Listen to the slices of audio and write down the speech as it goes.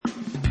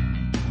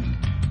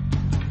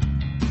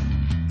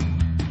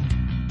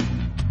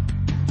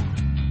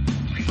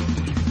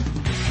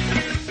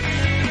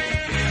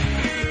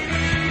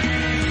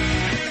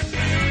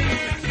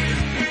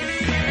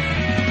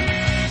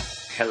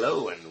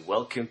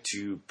welcome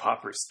to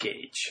Pauper's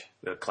Cage,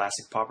 the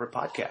classic Pauper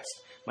podcast.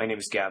 My name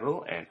is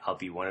Gabo, and I'll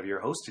be one of your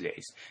hosts today.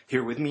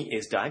 Here with me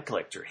is Dime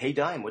Collector. Hey,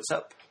 Dime, what's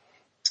up?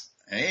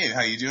 Hey,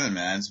 how you doing,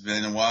 man? It's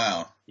been a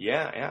while.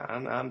 Yeah,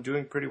 I'm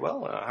doing pretty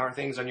well. How are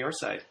things on your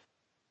side?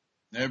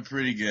 They're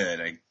pretty good.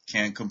 I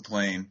can't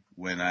complain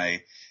when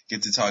I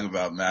get to talk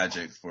about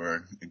Magic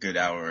for a good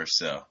hour or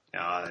so.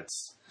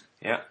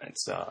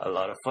 It's a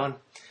lot of fun.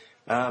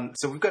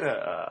 So we've got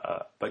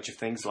a bunch of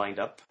things lined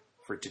up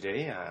for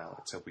today.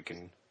 Let's hope we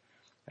can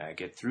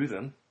get through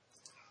them.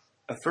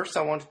 First,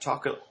 I want to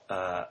talk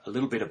a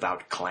little bit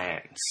about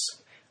clans.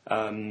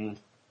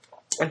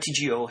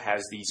 MTGO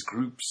has these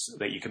groups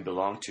that you can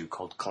belong to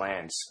called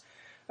clans.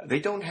 They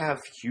don't have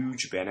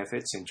huge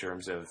benefits in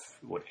terms of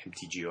what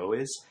MTGO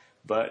is,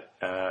 but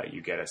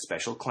you get a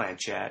special clan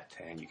chat,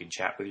 and you can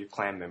chat with your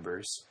clan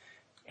members,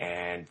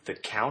 and the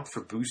count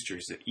for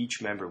boosters that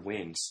each member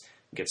wins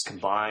gets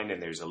combined,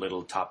 and there's a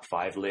little top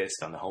 5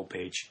 list on the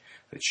homepage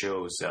that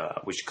shows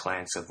which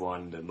clans have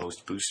won the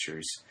most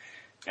boosters.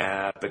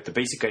 But the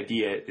basic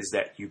idea is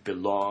that you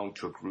belong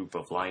to a group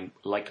of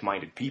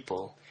like-minded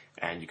people,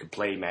 and you can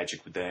play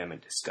Magic with them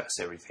and discuss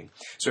everything.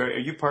 So are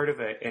you part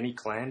of any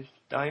clan,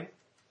 Dime?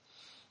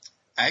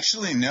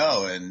 Actually,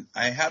 no, and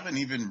I haven't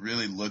even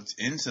really looked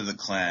into the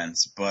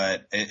clans,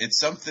 but it's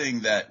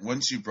something that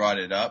once you brought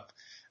it up,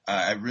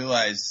 I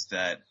realized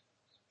that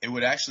it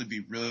would actually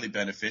be really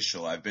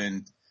beneficial. I've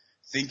been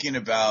thinking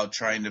about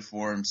trying to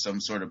form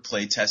some sort of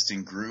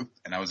playtesting group,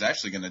 and I was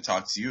actually going to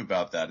talk to you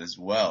about that as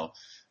well.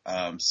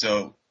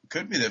 So it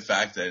could be the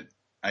fact that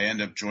I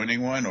end up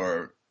joining one,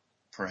 or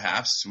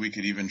perhaps we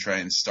could even try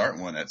and start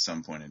one at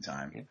some point in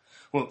time. Yeah.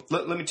 Well,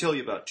 let me tell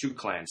you about 2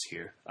 clans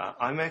here.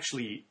 I'm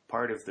actually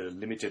part of the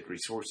Limited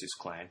Resources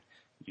clan.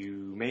 You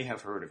may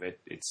have heard of it.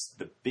 It's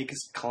the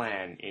biggest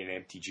clan in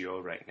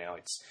MTGO right now.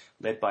 It's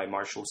led by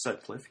Marshall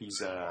Sutcliffe.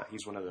 He's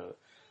one of the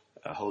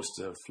hosts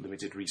of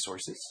Limited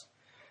Resources.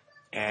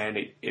 And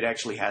it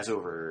actually has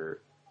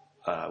over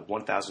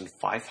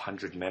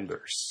 1,500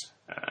 members.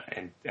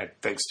 And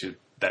thanks to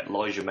that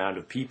large amount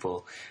of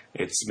people,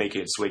 it's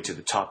making its way to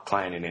the top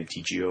clan in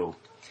MTGO.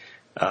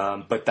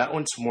 But that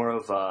one's more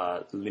of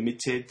a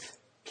limited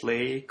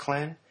play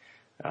clan,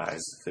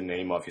 as the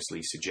name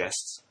obviously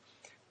suggests.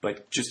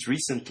 But just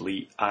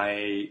recently,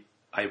 I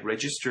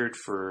registered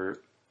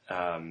for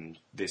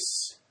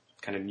this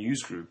kind of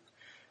news group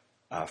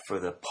for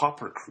the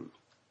Pauper crew,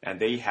 and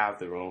they have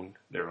their own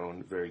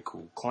very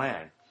cool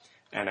clan.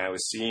 And I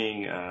was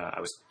seeing, I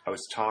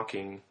was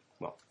talking,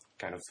 well,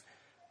 kind of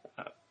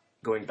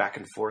going back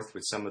and forth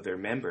with some of their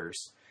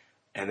members,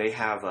 and they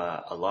have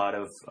a lot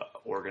of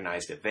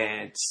organized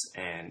events,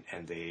 and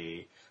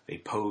they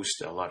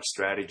post a lot of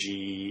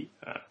strategy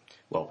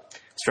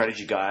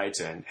guides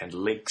and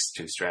links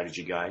to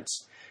strategy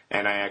guides.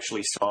 And I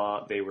actually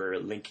saw they were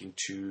linking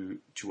to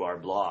our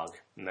blog,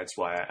 and that's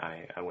why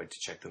I went to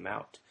check them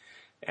out.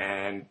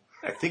 And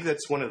I think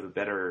that's one of the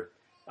better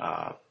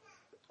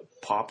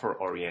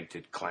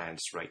Pauper-oriented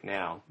clans right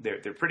now.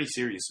 They're pretty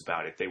serious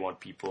about it. They want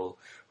people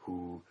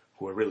who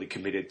are really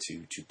committed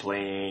to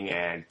playing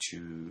and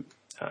to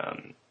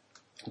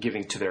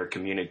giving to their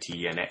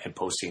community and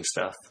posting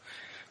stuff.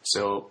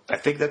 So I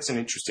think that's an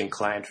interesting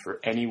clan for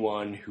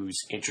anyone who's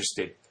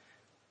interested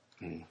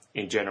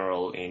in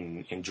general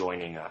in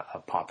joining a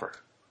Pauper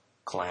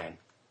clan.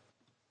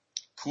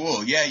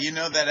 Cool. Yeah,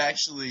 that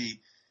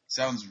actually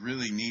sounds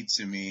really neat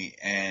to me,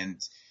 and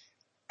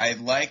I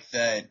like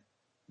that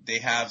they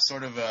have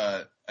sort of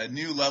a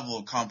new level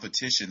of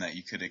competition that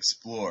you could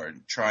explore,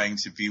 trying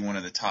to be one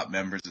of the top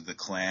members of the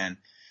clan,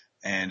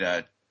 and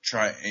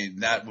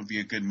that would be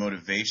a good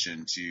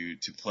motivation to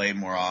play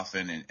more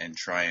often and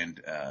try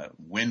and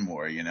win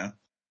more,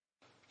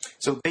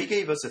 So they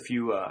gave us a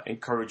few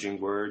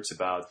encouraging words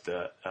about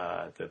the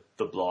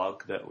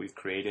blog that we've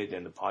created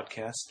and the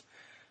podcast.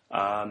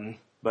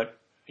 But,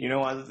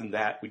 other than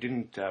that, we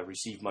didn't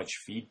receive much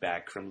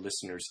feedback from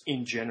listeners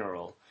in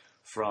general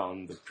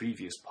from the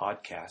previous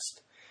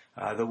podcast.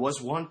 There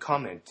was one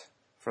comment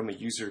from a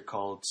user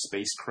called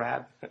Space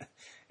Crab,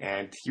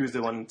 and he was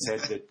the one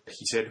that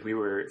said we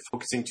were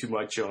focusing too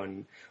much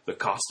on the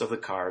cost of the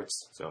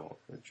cards, so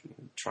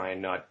try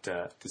and not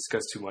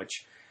discuss too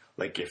much.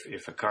 Like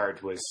if a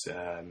card was,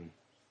 I'm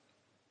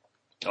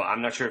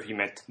not sure if he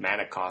meant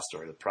mana cost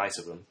or the price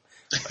of them.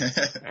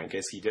 But I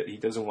guess he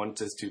doesn't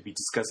want us to be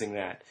discussing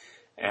that.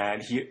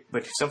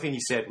 But something he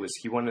said was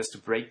he wanted us to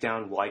break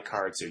down why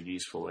cards are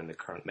useful in the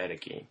current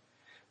metagame.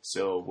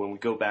 So when we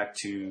go back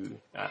to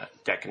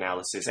deck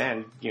analysis,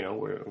 and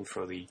we're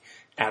for the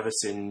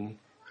Avacyn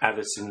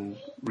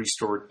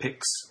restored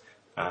picks,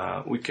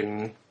 we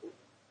can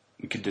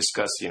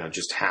discuss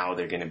just how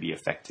they're going to be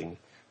affecting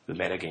the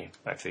metagame.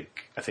 I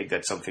think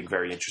that's something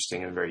very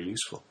interesting and very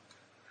useful.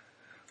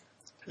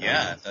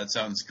 Yeah, that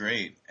sounds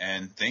great.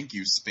 And thank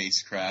you,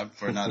 Space Crab,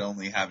 for not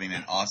only having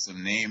an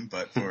awesome name,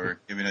 but for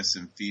giving us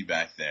some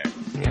feedback there.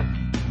 Yeah.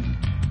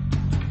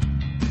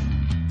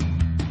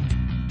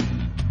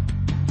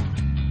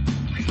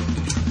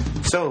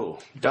 So,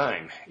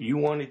 Dime, you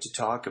wanted to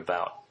talk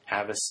about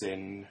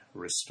Avacyn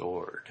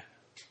Restored.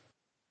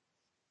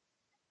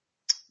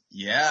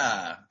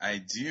 Yeah, I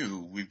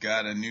do. We've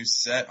got a new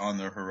set on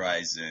the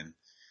horizon,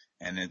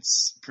 and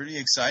it's pretty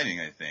exciting,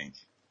 I think.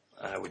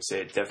 I would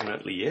say it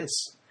definitely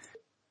is.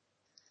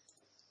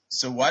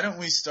 So why don't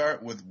we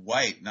start with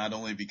white, not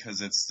only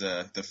because it's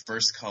the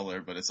first color,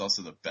 but it's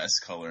also the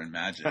best color in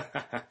Magic.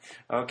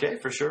 Okay,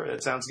 for sure.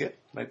 That sounds good.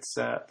 Let's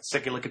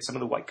take a look at some of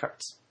the white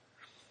cards.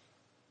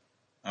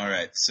 All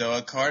right. So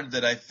a card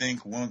that I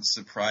think won't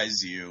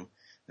surprise you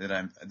that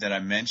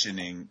I'm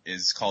mentioning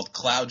is called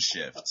Cloud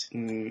Shift.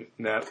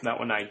 That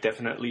one I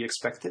definitely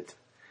expected.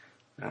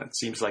 It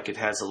seems like it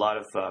has a lot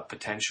of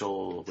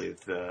potential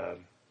with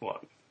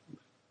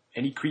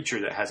any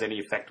creature that has any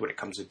effect when it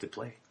comes into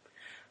play.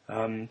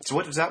 So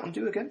what does that one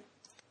do again?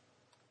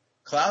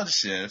 Cloud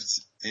Shift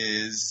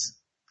is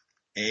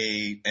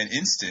an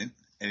instant.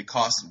 It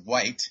costs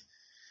white,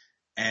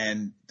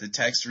 and the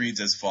text reads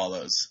as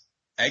follows: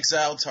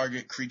 exile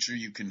target creature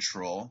you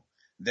control,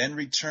 then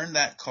return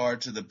that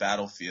card to the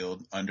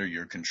battlefield under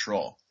your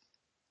control.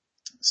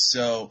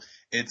 So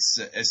it's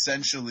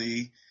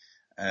essentially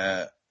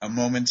a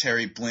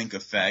momentary blink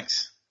effect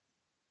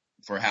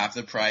for half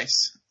the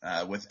price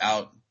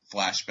without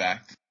flashback.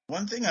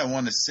 One thing I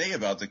want to say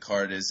about the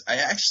card is I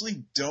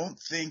actually don't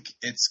think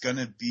it's going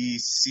to be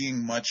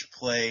seeing much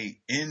play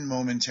in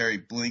momentary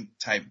blink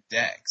type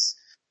decks.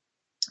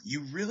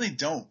 You really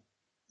don't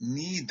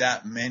need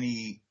that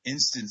many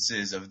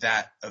instances of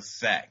that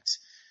effect.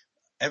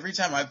 Every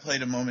time I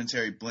played a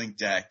momentary blink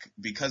deck,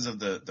 because of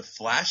the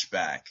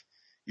flashback,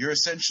 you're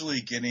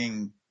essentially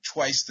getting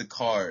twice the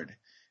card.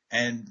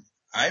 And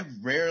I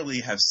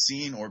rarely have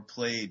seen or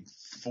played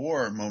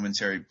 4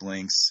 momentary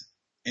blinks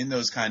in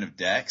those kind of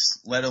decks,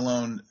 let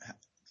alone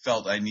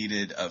felt I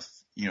needed a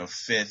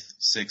 5th,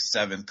 6th,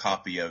 7th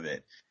copy of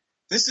it.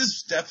 This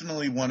is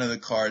definitely one of the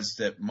cards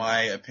that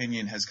my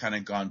opinion has kind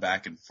of gone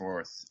back and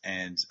forth.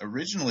 And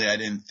originally I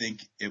didn't think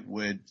it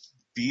would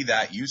be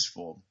that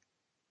useful.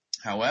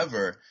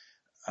 However,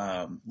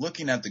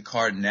 looking at the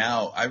card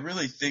now, I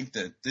really think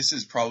that this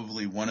is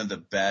probably one of the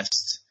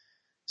best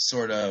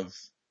sort of,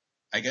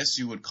 I guess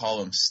you would call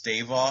them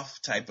stave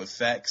off type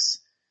effects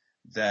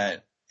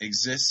that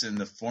exists in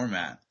the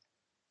format,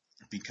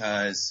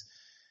 because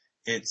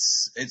it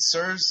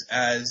serves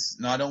as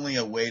not only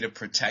a way to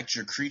protect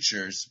your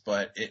creatures,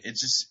 but it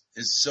just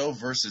is so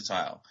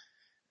versatile.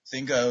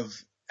 Think of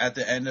at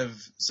the end of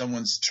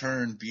someone's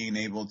turn being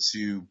able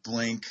to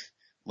blink,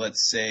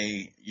 let's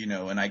say,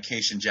 an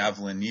Icacian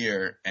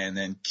Javelineer, and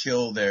then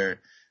kill their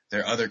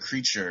other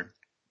creature.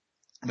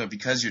 But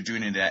because you're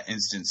doing it at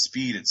instant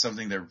speed, it's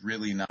something they're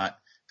really not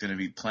going to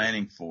be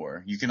planning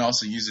for. You can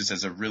also use this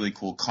as a really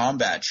cool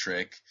combat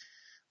trick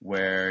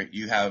where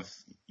you have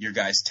your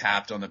guys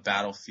tapped on the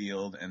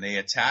battlefield and they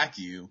attack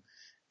you,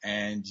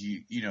 and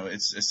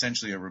it's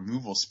essentially a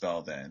removal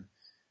spell then.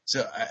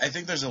 So I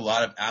think there's a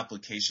lot of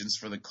applications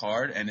for the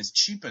card, and it's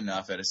cheap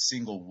enough at a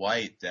single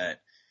white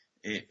that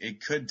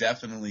it could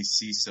definitely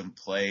see some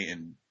play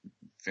in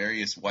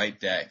various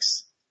white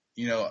decks.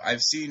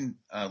 I've seen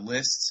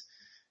lists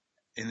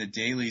in the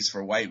dailies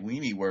for White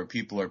Weenie where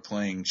people are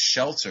playing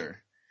Shelter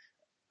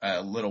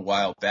a little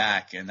while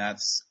back, and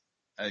that's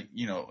a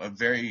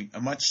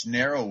much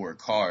narrower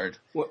card.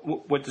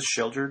 What does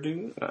Shelter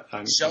do?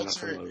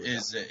 Shelter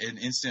is an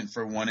instant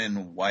for 1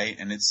 in white,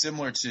 and it's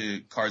similar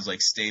to cards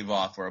like Stave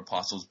Off or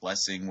Apostle's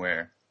Blessing,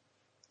 where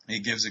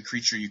it gives a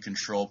creature you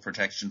control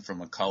protection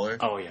from a color.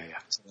 Oh yeah.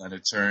 On a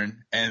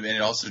turn, and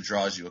it also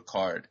draws you a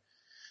card.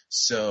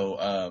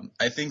 So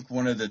I think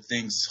one of the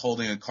things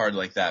holding a card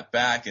like that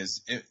back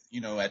is, at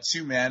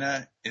 2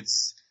 mana,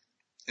 it's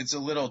a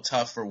little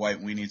tough for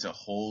White Weenie to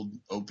hold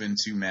open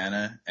 2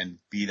 mana and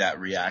be that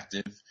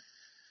reactive.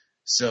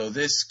 So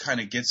this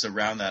kind of gets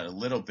around that a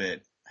little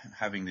bit,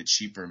 having the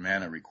cheaper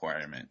mana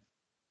requirement.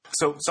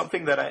 So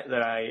something that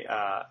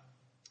I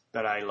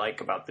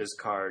like about this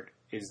card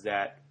is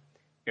that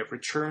it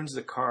returns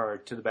the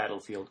card to the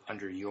battlefield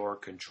under your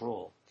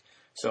control.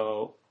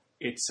 So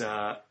it's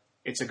a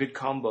good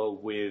combo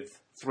with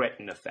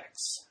threaten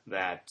effects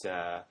that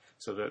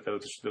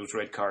those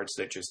red cards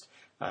that just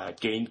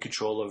gain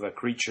control of a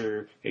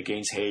creature, it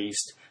gains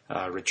haste,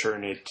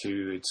 return it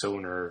to its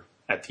owner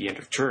at the end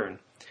of turn.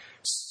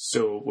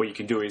 So what you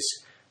can do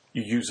is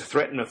you use a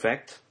threaten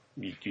effect,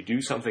 you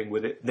do something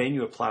with it, then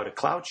you apply a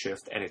Cloud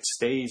Shift, and it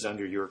stays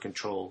under your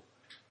control.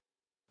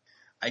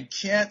 I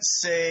can't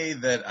say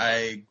that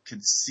I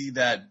could see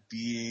that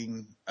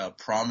being a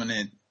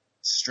prominent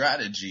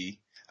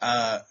strategy.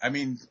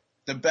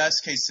 The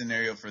best case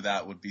scenario for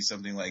that would be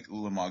something like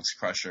Ulamog's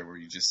Crusher, where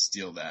you just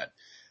steal that.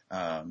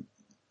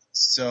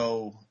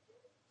 So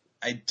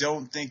I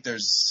don't think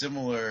there's too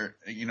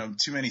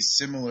many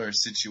similar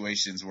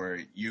situations where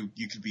you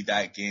could be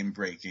that game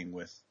breaking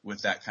with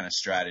that kind of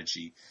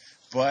strategy.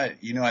 But,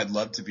 I'd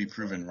love to be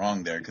proven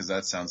wrong there, because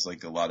that sounds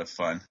like a lot of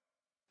fun.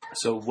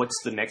 So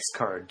what's the next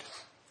card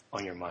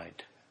on your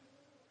mind?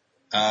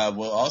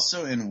 Well,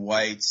 also in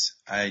white,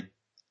 I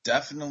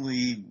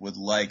definitely would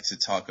like to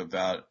talk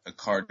about a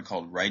card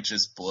called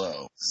Righteous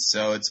Blow.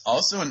 So it's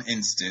also an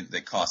instant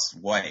that costs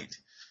white.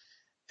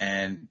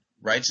 And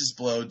Righteous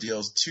Blow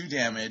deals 2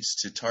 damage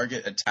to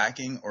target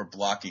attacking or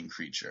blocking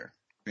creature.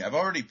 I've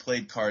already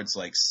played cards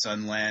like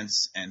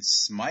Sunlance and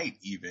Smite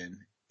even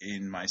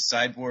in my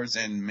sideboards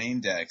and main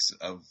decks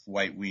of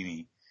White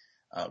Weenie.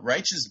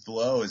 Righteous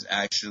Blow is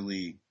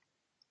actually,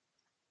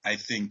 I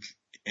think,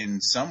 in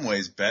some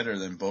ways better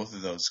than both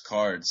of those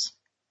cards,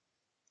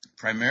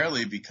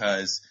 primarily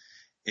because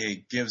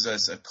it gives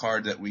us a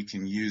card that we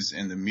can use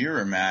in the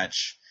mirror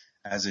match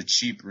as a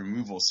cheap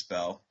removal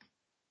spell.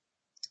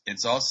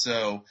 It's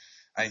also,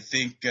 I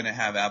think, going to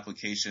have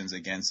applications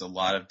against a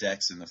lot of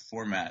decks in the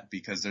format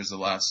because there's a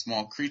lot of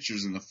small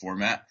creatures in the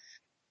format.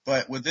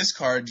 But with this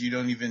card, you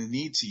don't even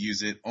need to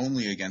use it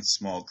only against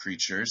small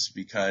creatures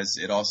because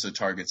it also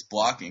targets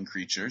blocking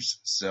creatures.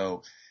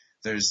 So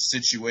there's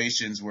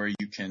situations where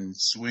you can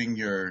swing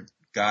your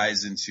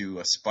guys into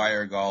a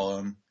Spire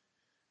Golem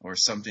or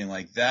something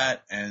like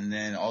that and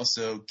then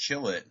also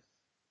kill it,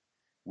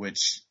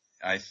 which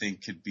I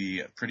think could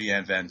be pretty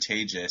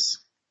advantageous.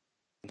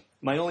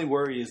 My only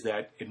worry is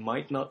that it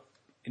might not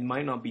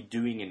be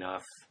doing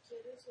enough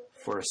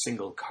for a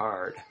single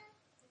card,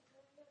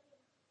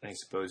 I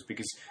suppose,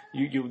 because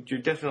you're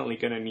definitely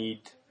going to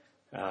need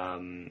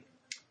some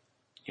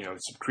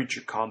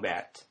creature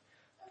combat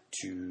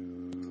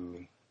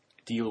to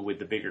deal with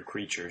the bigger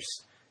creatures,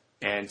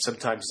 and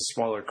sometimes the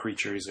smaller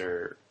creatures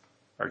are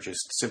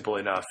just simple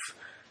enough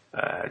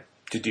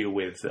to deal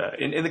with.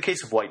 In the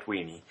case of White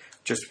Weenie,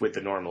 just with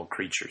the normal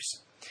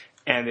creatures.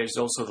 And there's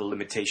also the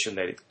limitation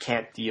that it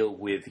can't deal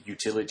with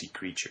utility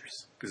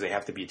creatures because they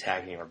have to be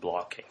attacking or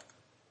blocking.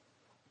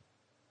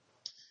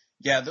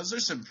 Yeah, those are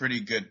some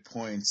pretty good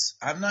points.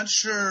 I'm not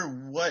sure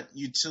what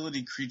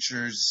utility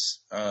creatures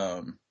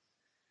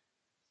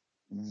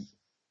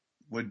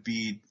would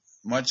be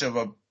much of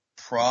a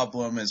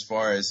problem as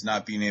far as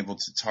not being able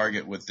to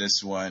target with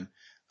this one.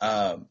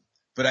 But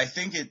I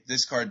think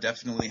this card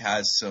definitely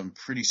has some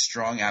pretty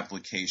strong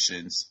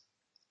applications,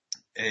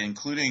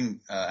 including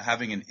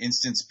having an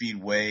instant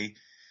speed way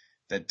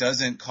that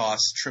doesn't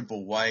cost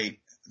triple white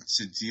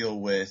to deal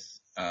with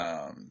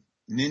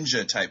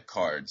ninja type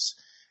cards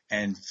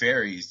and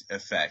fairy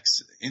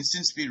effects.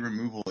 Instant speed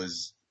removal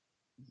is,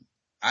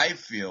 I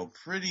feel,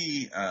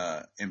 pretty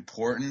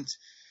important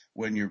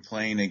when you're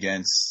playing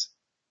against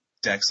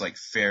decks like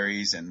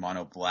fairies and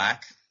mono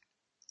black.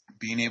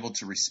 Being able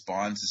to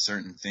respond to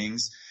certain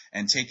things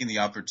and taking the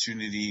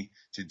opportunity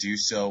to do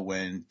so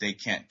when they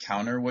can't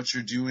counter what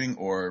you're doing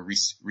or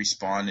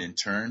respond in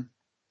turn.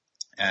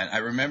 And I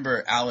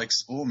remember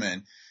Alex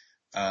Ullman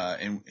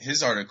in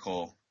his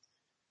article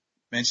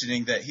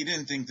mentioning that he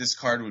didn't think this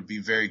card would be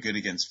very good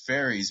against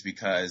fairies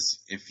because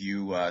if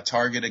you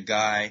target a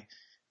guy,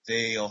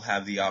 they'll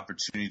have the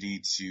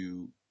opportunity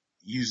to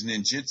use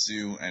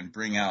ninjutsu and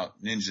bring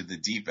out Ninja the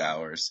Deep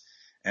Hours.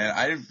 And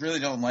I really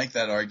don't like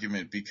that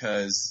argument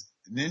because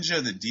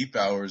Ninja the Deep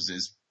Hours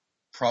is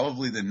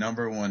probably the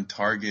number one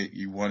target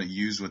you want to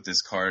use with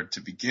this card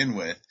to begin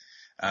with.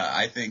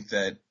 I think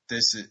that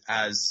this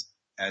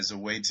as a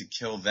way to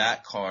kill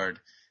that card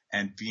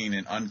and being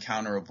an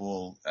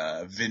uncounterable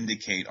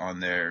Vindicate on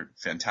their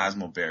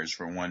Phantasmal Bears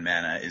for 1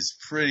 mana is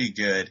pretty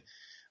good.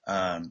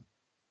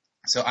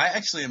 So I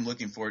actually am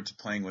looking forward to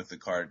playing with the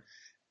card.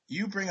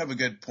 You bring up a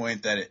good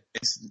point that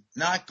it's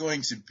not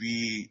going to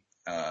be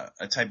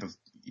a type of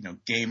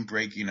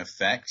game-breaking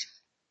effect,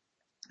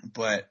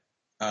 but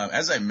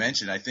as I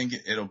mentioned, I think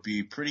it'll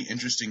be pretty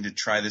interesting to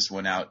try this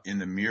one out in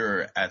the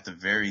mirror at the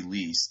very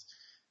least,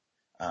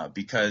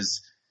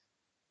 because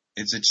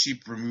it's a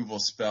cheap removal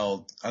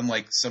spell.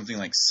 Unlike something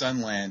like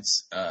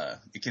Sunlance,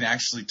 it can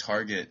actually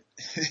target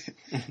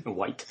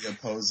white the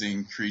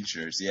opposing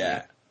creatures.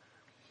 Yeah.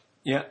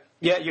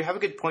 You have a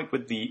good point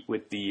with the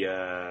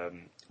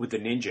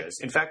ninjas.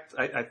 In fact,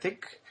 I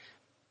think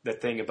the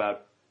thing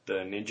about the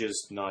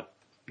ninjas not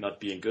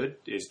being good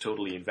is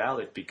totally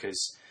invalid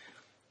because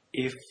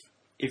if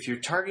you're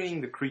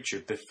targeting the creature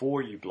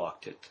before you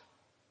blocked it,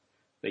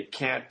 they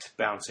can't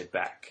bounce it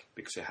back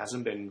because it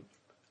hasn't been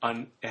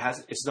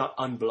it's not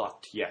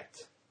unblocked yet,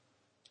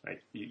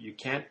 right? You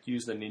can't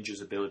use the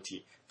ninja's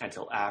ability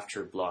until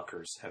after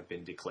blockers have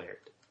been declared.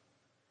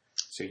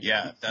 So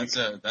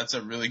that's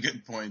a really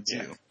good point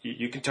too. Yeah,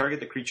 you can target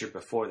the creature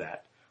before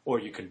that, or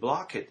you can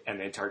block it and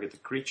then target the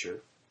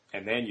creature,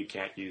 and then you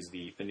can't use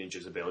the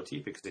ninja's ability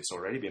because it's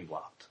already been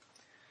blocked.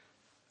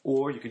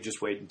 Or you can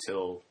just wait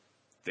until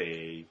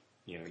they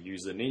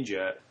use the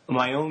ninja.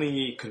 My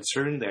only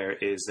concern there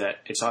is that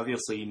it's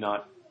obviously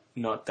not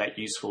that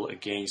useful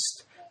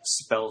against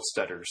Spell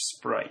Stutter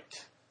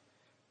Sprite,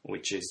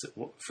 which is,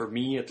 for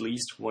me at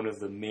least, one of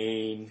the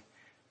main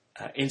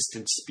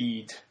instant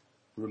speed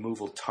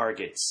removal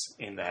targets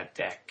in that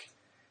deck.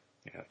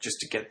 Just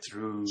to get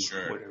through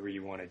whatever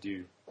you want to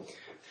do.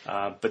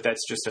 But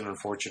that's just an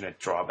unfortunate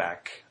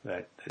drawback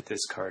that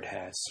this card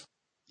has.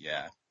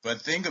 Yeah,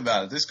 but think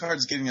about it. This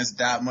card's getting us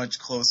that much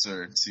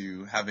closer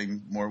to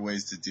having more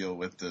ways to deal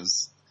with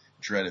those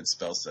dreaded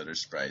Spell Stutter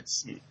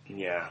Sprites.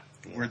 Yeah.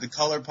 Where the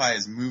color pie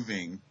is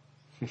moving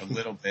a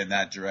little bit in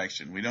that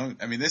direction.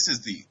 This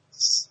is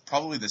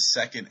probably the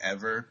second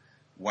ever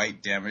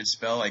white damage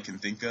spell I can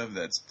think of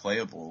that's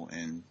playable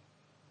in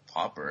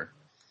Pauper.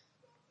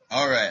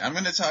 Alright, I'm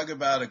going to talk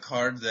about a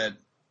card that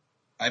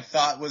I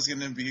thought was going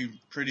to be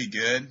pretty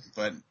good,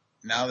 but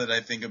now that I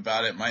think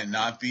about it, might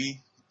not be.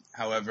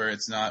 However,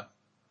 it's not,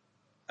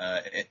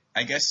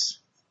 I guess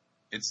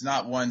it's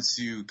not one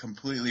to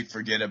completely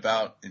forget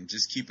about and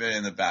just keep it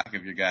in the back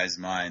of your guys'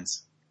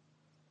 minds.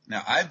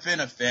 Now, I've been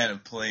a fan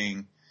of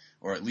playing,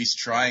 or at least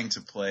trying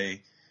to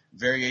play,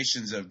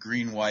 variations of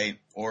green-white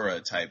aura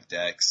type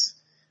decks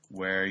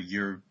where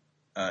you're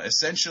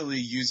essentially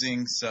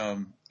using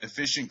some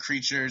efficient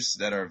creatures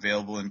that are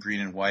available in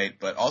green and white,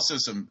 but also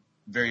some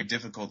very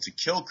difficult to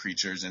kill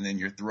creatures, and then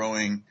you're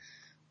throwing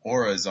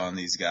auras on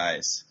these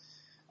guys.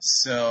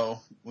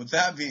 So, with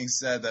that being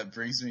said, that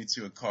brings me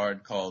to a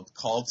card called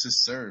Call to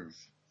Serve.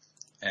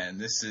 And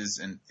this is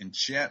an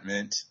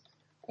enchantment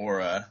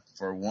aura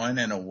for 1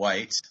 and a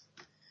white.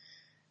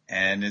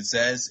 And it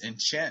says,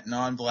 enchant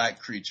non-black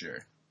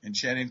creature.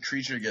 Enchanted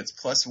creature gets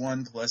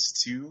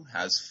 +1/+2,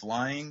 has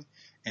flying,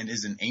 and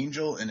is an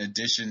angel in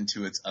addition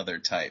to its other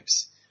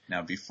types.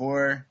 Now,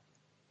 before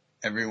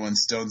everyone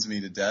stones me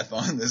to death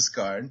on this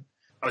card,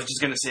 I was just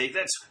going to say,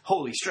 that's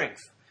holy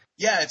strength.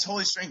 Yeah, it's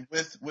holy strength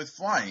with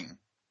flying.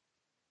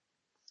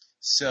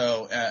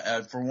 So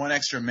for 1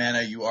 extra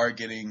mana, you are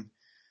getting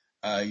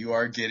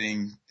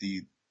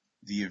the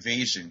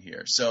evasion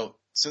here. So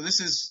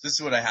this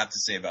is what I have to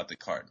say about the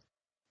card.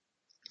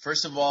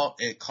 First of all,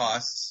 it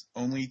costs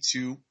only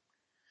 2.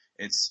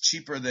 It's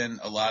cheaper than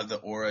a lot of the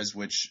auras,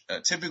 which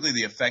typically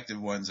the effective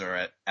ones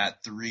are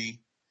at 3.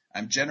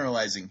 I'm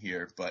generalizing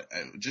here, but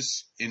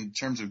just in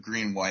terms of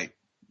green-white,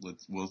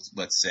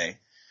 let's say.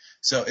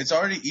 So it's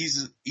already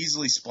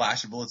easily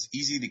splashable. It's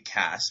easy to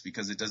cast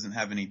because it doesn't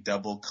have any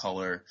double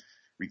color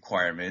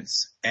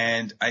requirements.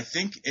 And I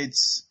think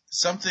it's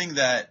something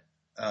that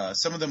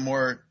some of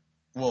the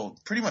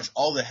pretty much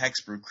all the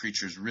hexproof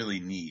creatures really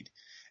need.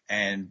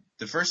 And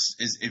the first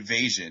is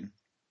evasion,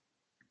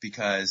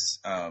 because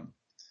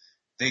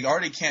they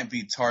already can't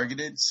be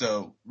targeted.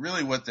 So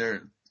really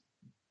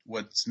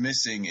what's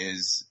missing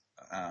is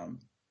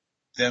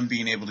them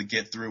being able to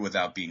get through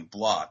without being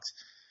blocked.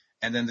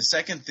 And then the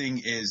second thing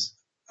is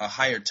a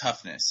higher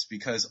toughness,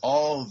 because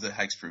all of the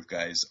hexproof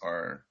guys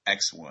are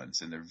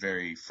X1s, and they're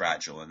very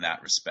fragile in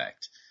that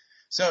respect.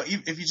 So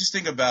if you just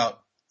think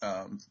about,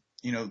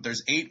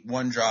 there's 8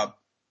 1-drop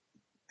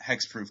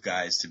hexproof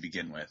guys to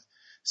begin with.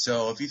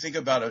 So if you think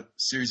about a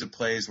series of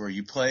plays where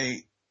you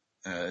play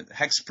a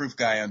hexproof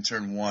guy on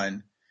turn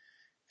 1,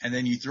 and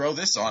then you throw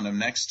this on him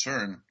next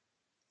turn,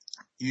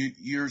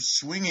 you're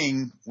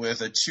swinging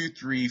with a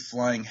 2/3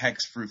 flying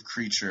hexproof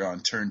creature on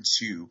turn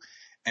 2.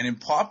 And in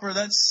Pauper,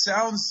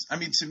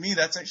 to me,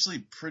 that's actually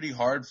pretty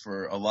hard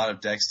for a lot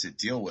of decks to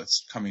deal with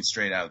coming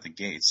straight out of the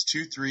gates.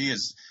 2/3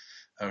 is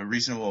a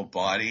reasonable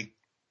body,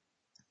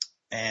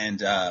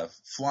 and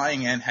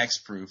flying and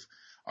hexproof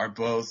are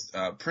both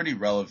pretty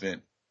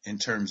relevant in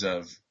terms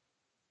of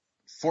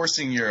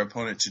forcing your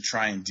opponent to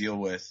try and deal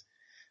with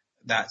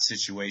that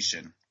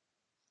situation.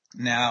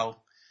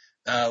 Now,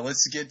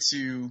 let's get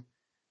to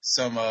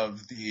some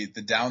of the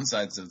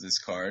downsides of this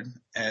card.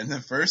 And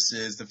the first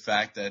is the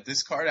fact that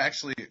this card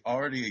actually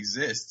already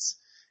exists.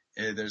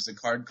 There's a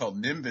card called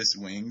Nimbus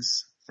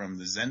Wings from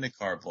the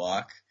Zendikar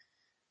block,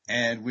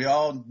 and we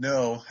all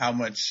know how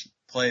much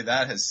play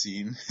that has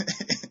seen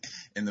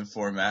in the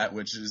format,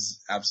 which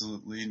is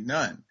absolutely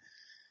none.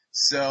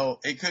 So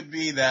it could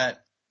be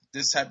that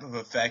this type of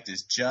effect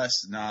is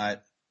just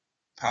not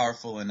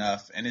powerful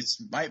enough, and it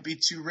might be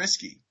too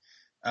risky.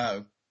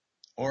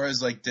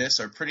 Auras like this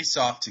are pretty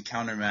soft to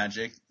counter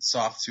magic,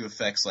 soft to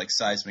effects like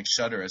Seismic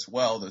Shudder as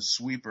well, those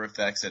sweeper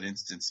effects at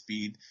instant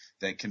speed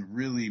that can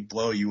really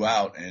blow you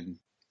out and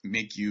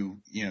make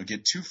you,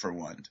 get 2 for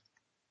 1.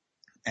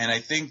 And I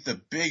think the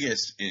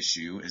biggest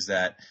issue is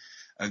that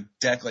a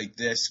deck like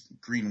this,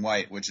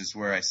 green-white, which is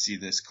where I see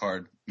this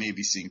card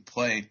maybe seeing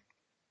play,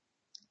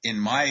 in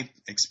my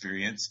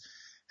experience,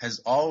 has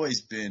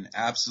always been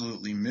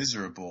absolutely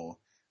miserable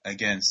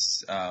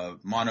against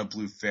mono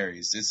blue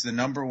fairies. It's the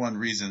number one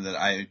reason that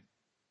I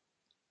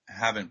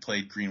haven't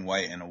played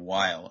green-white in a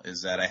while,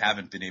 is that I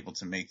haven't been able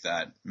to make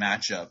that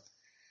matchup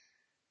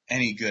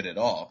any good at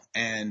all.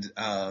 And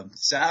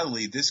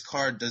sadly, this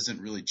card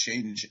doesn't really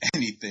change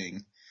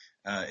anything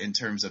in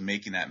terms of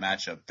making that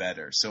matchup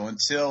better. So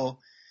until,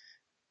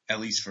 at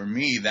least for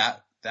me,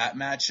 that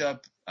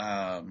matchup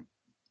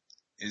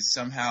is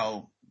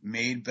somehow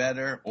made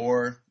better,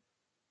 or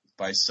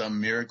by some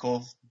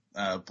miracle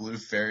blue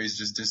fairies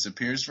just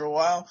disappears for a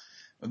while,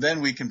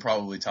 then we can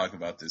probably talk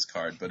about this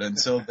card. But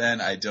until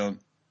then,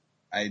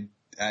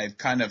 I've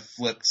kind of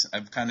flipped.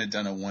 I've kind of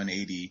done a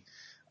 180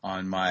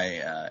 on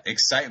my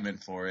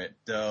excitement for it,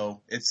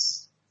 though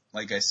it's,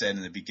 like I said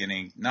in the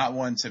beginning, not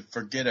one to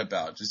forget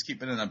about. Just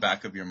keep it in the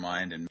back of your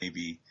mind, and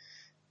maybe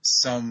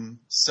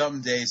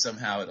someday,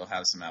 somehow, it'll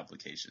have some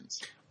applications.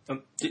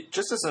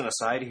 Just as an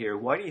aside here,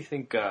 why do you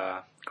think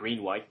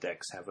green-white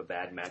decks have a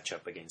bad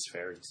matchup against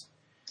fairies?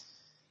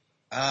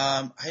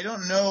 I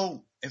don't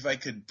know if I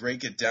could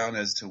break it down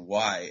as to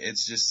why.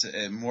 It's just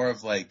more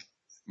of like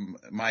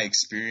my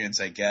experience,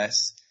 I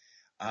guess.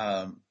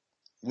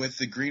 With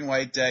the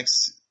green-white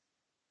decks,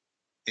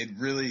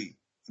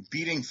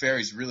 beating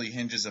fairies really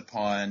hinges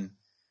upon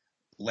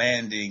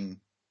landing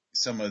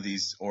some of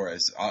these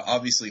auras.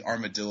 Obviously,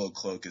 Armadillo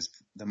Cloak is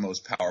the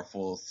most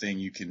powerful thing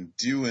you can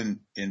do in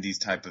these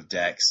type of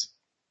decks.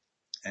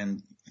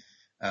 And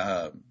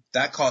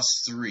that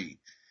costs 3.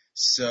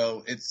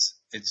 So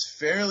it's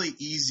fairly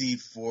easy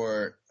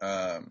for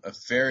a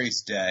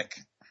fairies deck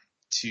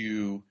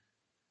to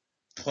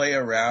play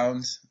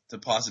around the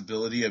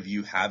possibility of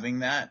you having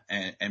that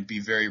and be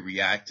very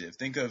reactive.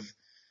 Think of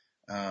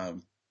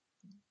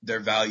their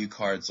value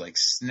cards like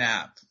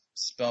Snap,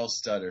 Spell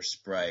Stutter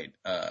Sprite,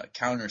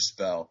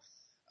 Counterspell.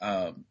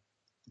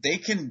 They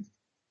can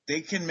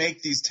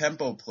make these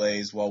tempo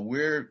plays while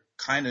we're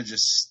kind of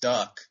just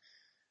stuck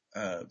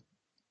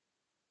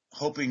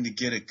hoping to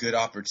get a good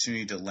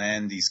opportunity to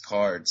land these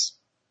cards.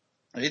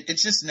 It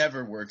just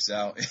never works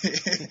out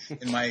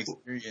in my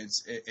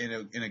experience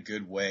in a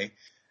good way.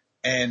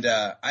 And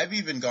I've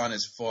even gone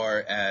as far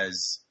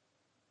as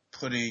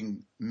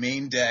putting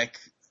main deck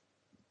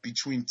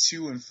between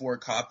 2 and 4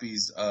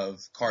 copies of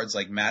cards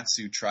like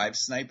Matsu Tribe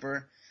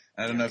Sniper.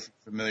 I don't know if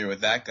you're familiar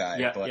with that guy.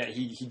 Yeah,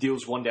 he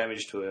deals 1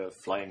 damage to a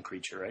flying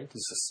creature, right?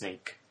 This is a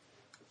snake.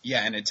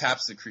 Yeah, and it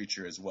taps the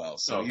creature as well.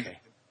 So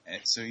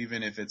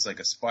even if it's like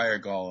a Spire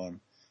Golem,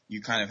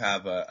 you kind of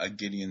have a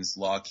Gideon's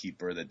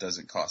Lawkeeper that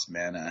doesn't cost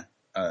mana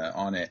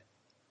on it.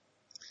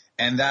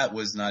 And that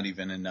was not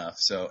even enough.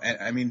 So,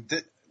 I mean,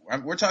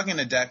 we're talking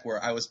a deck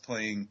where I was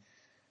playing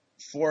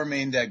 4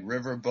 main deck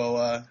River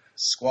Boa,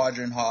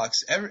 Squadron Hawks,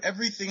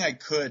 everything I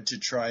could to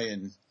try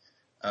and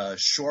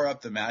shore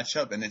up the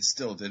matchup, and it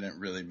still didn't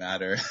really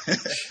matter.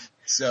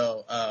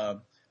 So,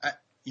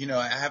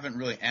 I haven't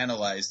really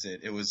analyzed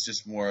it. It was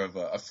just more of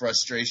a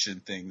frustration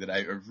thing that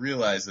I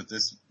realized that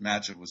this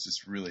matchup was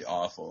just really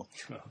awful.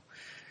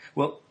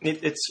 Well,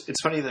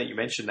 it's funny that you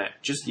mentioned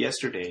that. Just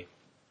yesterday,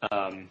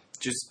 I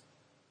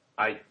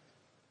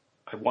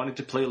wanted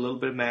to play a little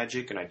bit of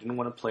Magic, and I didn't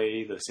want to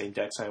play the same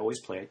decks I always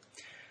play.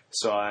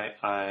 So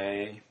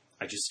I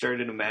just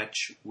started a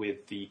match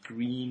with the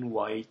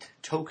green-white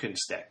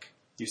tokens deck.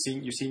 You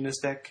seen this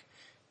deck?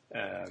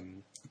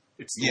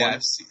 It's the one.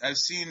 I've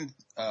seen.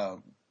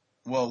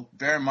 Well,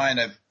 bear in mind,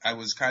 I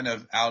was kind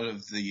of out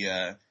of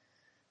the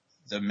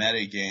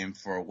meta game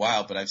for a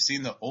while, but I've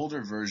seen the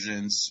older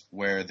versions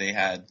where they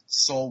had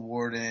Soul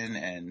Warden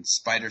and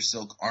Spider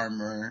Silk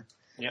Armor.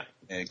 Yeah,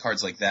 and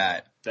cards like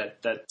that.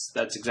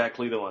 That's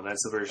exactly the one.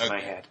 That's the version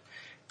I had.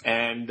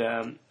 And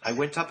I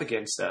went up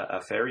against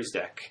a fairies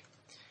deck,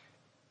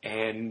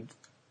 and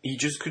he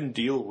just couldn't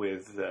deal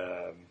with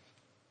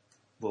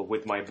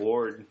with my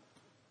board.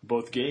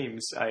 Both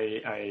games,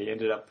 I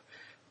ended up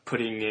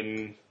putting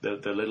in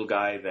the little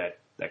guy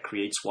that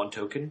creates 1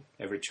 token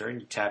every turn.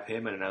 You tap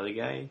him and another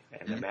guy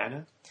and the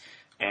mana,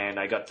 and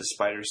I got the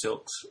Spider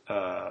Silk's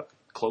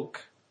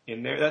cloak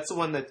in there. That's the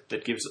one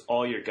that gives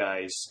all your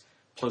guys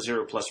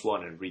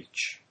 +0/+1 and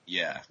reach.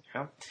 Yeah.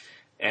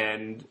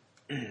 And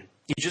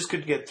he just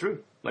couldn't get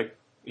through. Like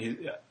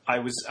I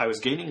was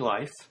gaining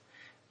life,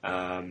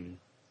 and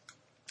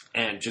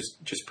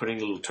just putting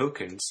little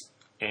tokens,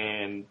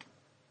 and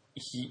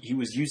he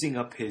was using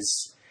up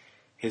his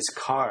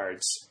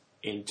cards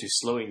into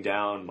slowing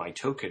down my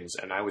tokens,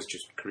 and I was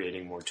just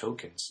creating more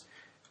tokens.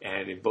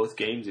 And in both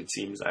games, it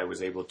seems I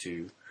was able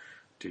to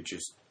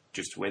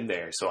just win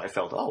there. So I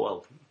felt, oh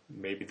well,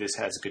 maybe this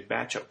has a good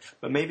matchup,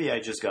 but maybe I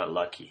just got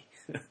lucky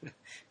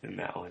in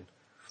that one.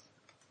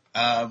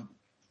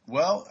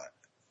 Well,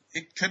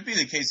 it could be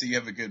the case that you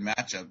have a good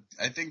matchup.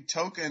 I think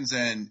tokens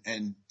and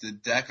the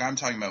deck I'm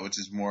talking about, which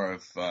is more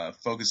of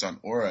focus on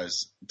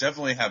auras,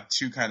 definitely have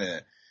 2 kind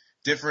of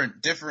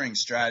differing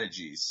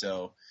strategies.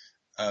 So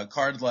a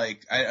card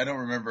like, I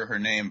don't remember her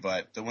name,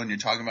 but the one you're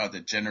talking about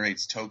that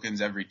generates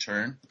tokens every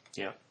turn.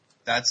 Yeah.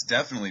 That's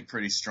definitely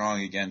pretty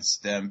strong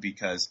against them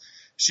because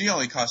she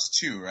only costs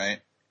 2, right?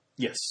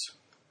 Yes.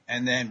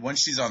 And then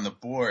once she's on the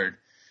board,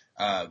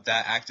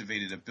 that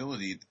activated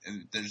ability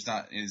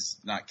is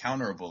not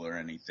counterable or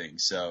anything.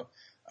 So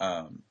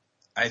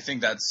I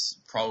think that's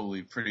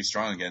probably pretty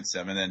strong against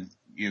them. And then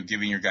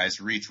giving your guys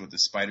reach with the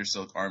Spider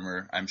Silk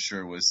Armor, I'm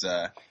sure was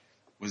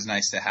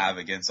nice to have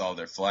against all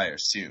their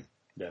flyers too.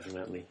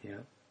 Definitely, yeah.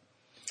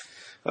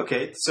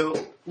 Okay, so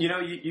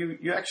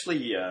you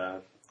actually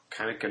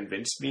kind of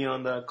convinced me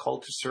on the Call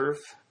to Serve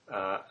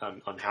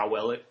on how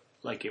well it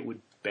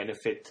would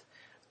benefit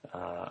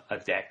a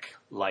deck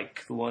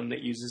like the one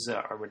that uses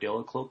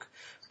Armadillo Cloak.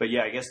 But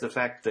yeah, I guess the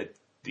fact that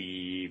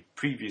the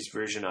previous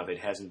version of it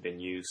hasn't been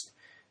used,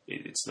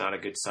 it's not a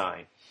good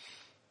sign.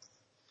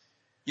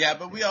 Yeah,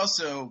 but we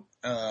also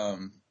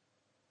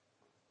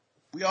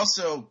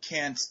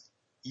can't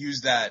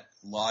use that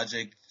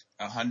logic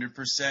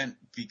 100%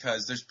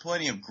 because there's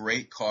plenty of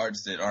great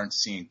cards that aren't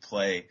seeing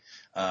play.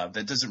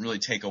 That doesn't really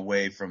take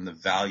away from the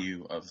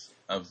value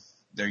of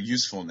their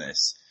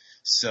usefulness.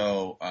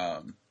 So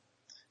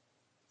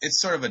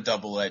it's sort of a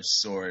double-edged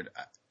sword.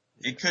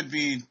 It could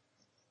be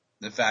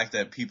the fact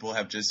that people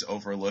have just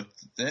overlooked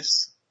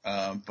this,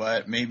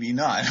 but maybe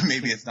not.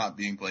 Maybe it's not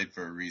being played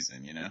for a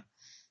reason, you know?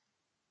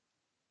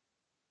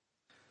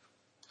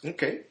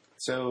 Okay,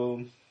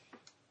 so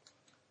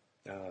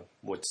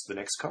what's the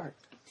next card?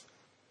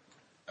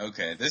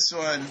 Okay, this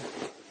one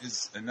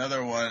is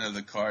another one of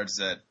the cards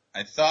that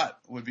I thought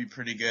would be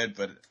pretty good,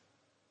 but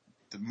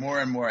the more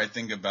and more I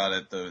think about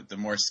it, the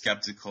more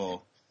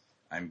skeptical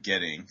I'm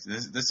getting.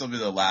 This will be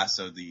the last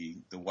of the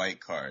white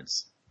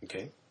cards.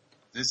 Okay.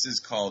 This is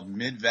called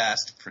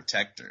Midvast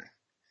Protector.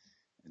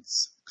 It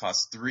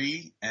costs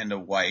 3 and a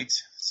white,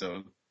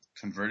 so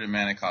converted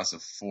mana cost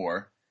of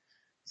 4.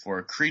 For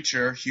a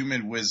creature,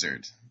 human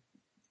wizard.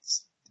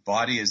 Its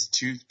body is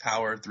 2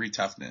 power, 3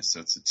 toughness, so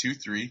it's a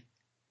 2/3,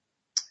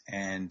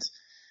 and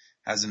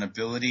has an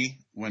ability.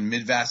 When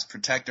Midvast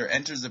Protector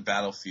enters the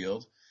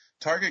battlefield,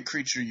 target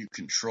creature you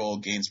control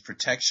gains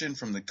protection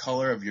from the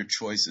color of your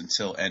choice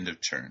until end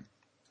of turn.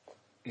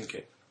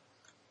 Okay.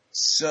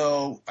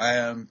 So,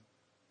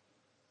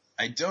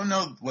 I don't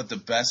know what the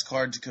best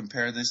card to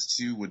compare this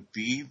to would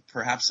be.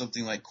 Perhaps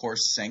something like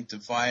Course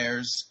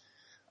Sanctifiers,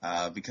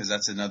 because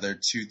that's another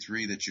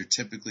 2/3 that you're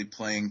typically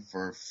playing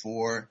for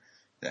 4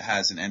 that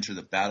has an enter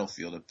the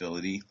battlefield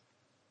ability.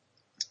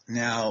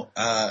 Now,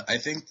 I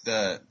think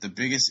the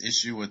biggest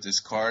issue with this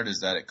card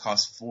is that it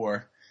costs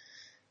 4,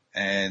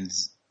 and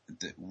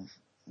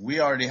we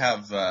already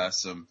have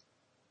some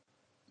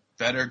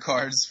better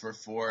cards for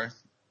 4.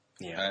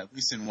 Yeah. At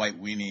least in White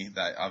Weenie,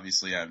 that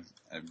obviously I'm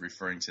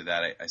referring to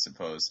that, I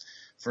suppose.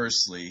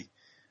 Firstly,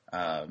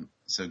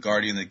 so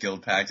Guardian the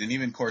Guild Pact, and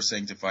even Core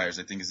Sanctifiers,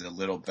 I think is a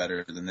little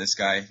better than this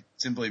guy,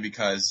 simply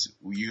because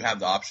you have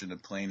the option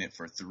of playing it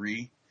for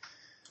 3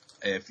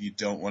 if you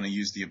don't want to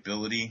use the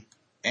ability,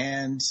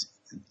 and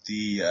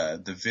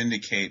the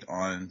Vindicate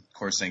on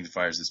Core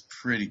Sanctifiers is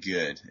pretty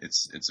good.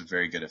 It's a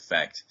very good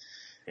effect.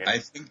 Yeah. I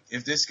think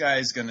if this guy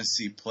is going to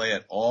see play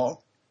at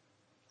all,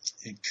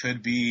 it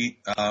could be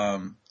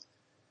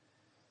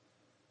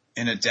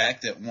in a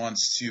deck that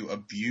wants to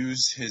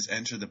abuse his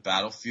enter the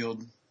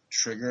battlefield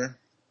trigger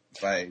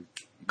by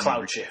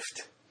Cloud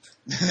Shift.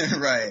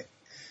 Right.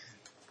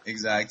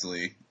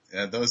 Exactly.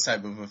 Those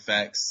type of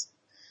effects.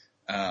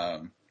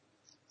 And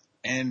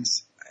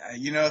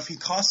if he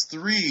costs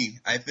 3,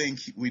 I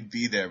think we'd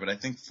be there, but I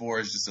think 4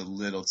 is just a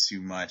little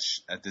too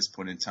much at this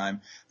point in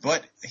time.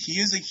 But he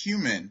is a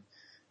human,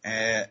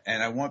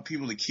 and I want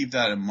people to keep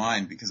that in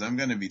mind, because I'm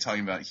going to be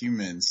talking about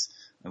humans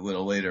a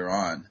little later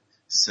on.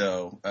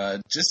 So, I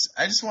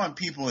just want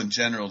people in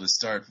general to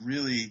start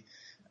really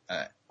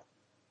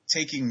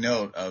taking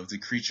note of the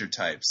creature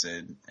types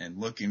and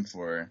looking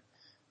for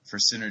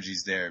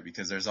synergies there,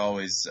 because there's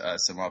always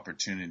some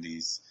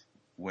opportunities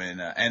when,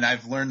 and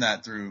I've learned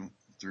that through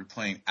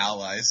playing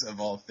allies of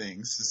all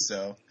things.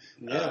 So,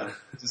 yeah,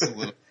 just a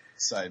little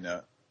side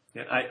note.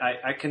 Yeah,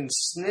 I can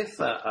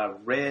sniff a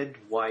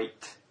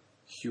red-white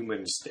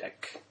humans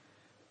deck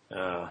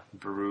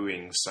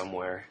brewing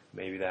somewhere.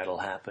 Maybe that'll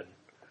happen.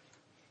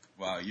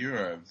 Wow, you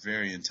are a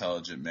very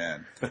intelligent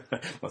man.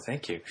 Well,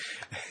 thank you.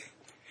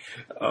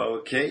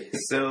 Okay,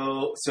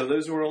 so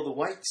those were all the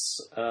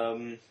whites.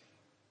 All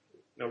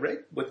right,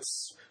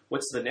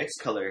 what's the next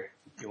color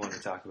you want to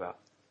talk about?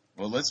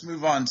 Well, let's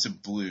move on to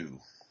blue.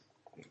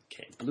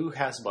 Okay, blue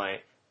has my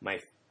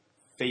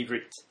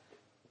favorite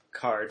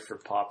card for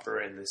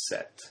Pauper in this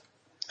set.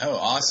 Oh,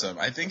 awesome.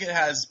 I think it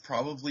has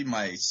probably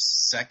my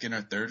second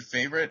or third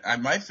favorite.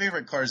 My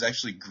favorite card is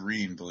actually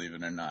green, believe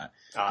it or not.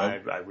 I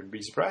wouldn't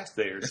be surprised.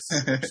 There's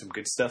some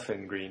good stuff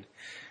in green.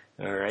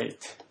 All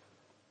right.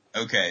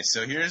 Okay,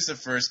 so here's the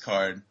first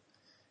card,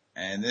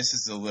 and this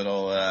is a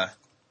little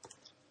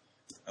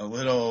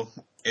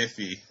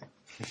iffy.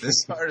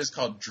 This card is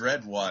called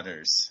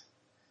Dreadwaters.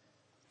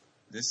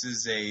 This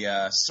is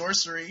a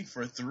sorcery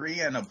for 3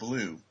 and a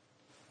blue,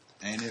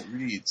 and it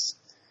reads: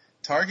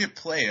 target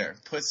player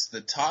puts the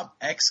top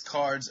X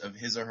cards of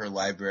his or her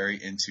library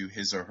into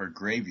his or her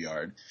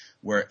graveyard,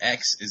 where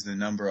X is the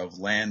number of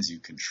lands you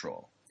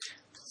control.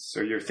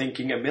 So you're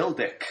thinking a mill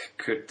deck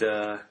could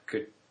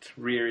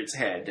rear its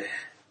head.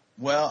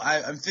 Well,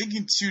 I'm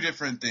thinking 2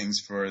 different things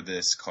for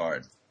this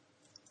card.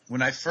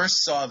 When I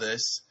first saw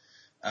this,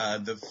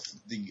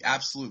 the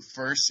absolute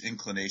first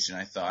inclination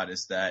I thought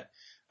is that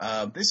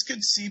this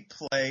could see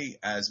play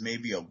as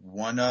maybe a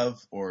 1 of,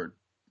 or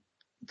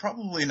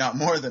probably not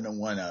more than a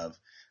 1 of,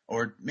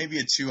 or maybe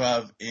a 2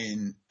 of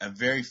in a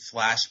very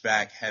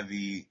flashback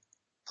heavy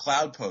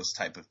Cloud Post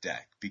type of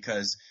deck,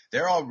 because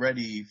they're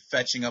already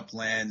fetching up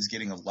lands,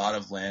 getting a lot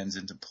of lands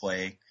into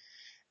play,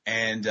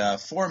 and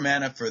 4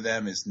 mana for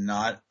them is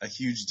not a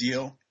huge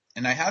deal.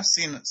 And I have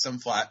seen some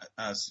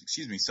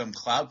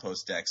Cloud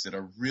Post decks that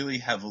are really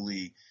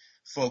heavily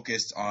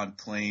focused on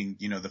playing,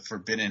 the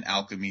Forbidden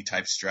Alchemy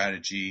type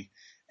strategy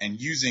and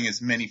using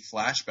as many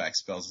flashback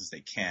spells as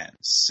they can.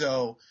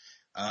 So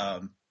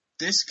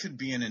this could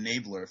be an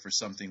enabler for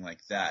something like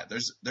that.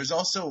 There's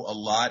also a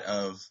lot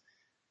of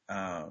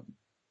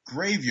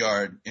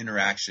graveyard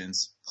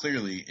interactions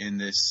clearly in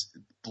this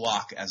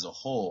block as a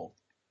whole,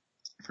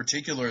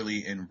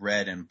 particularly in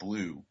red and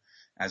blue,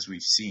 as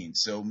we've seen.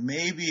 So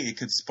maybe it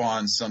could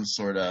spawn some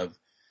sort of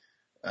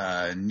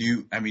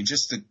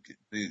just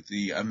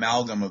the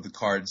amalgam of the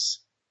cards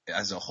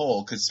as a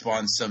whole could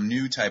spawn some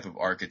new type of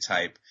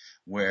archetype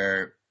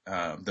where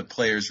the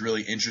player's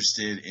really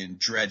interested in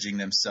dredging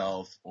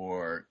themselves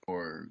or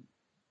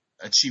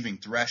achieving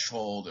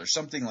threshold or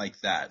something like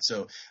that.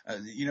 So,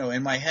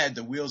 in my head,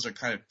 the wheels are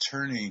kind of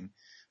turning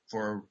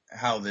for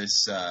how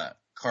this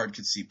card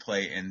could see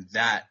play in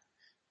that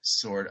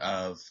sort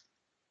of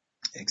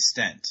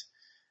extent.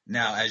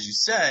 Now, as you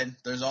said,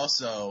 there's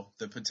also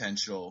the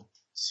potential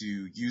to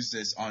use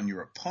this on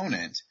your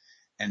opponent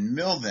and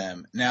mill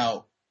them.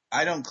 Now,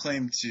 I don't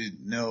claim to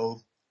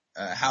know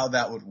how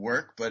that would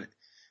work, but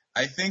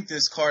I think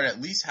this card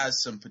at least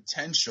has some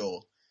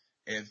potential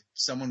if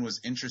someone was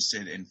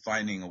interested in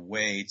finding a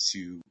way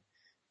to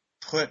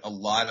put a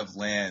lot of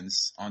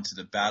lands onto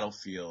the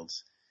battlefield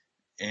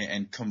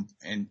and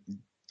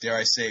dare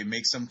I say,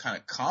 make some kind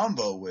of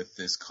combo with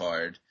this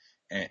card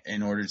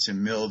in order to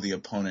mill the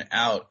opponent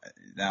out.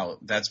 Now,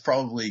 that's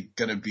probably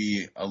going to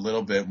be a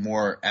little bit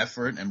more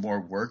effort and more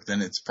work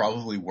than it's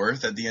probably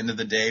worth at the end of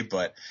the day,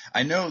 but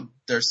I know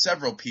there's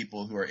several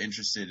people who are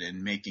interested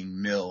in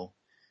making mill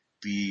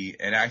be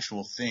an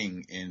actual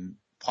thing in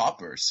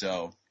Pauper,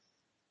 so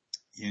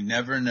you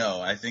never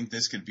know. I think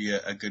this could be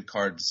a good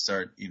card to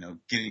start,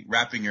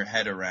 wrapping your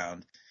head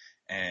around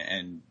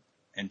and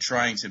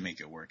trying to make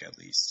it work at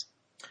least.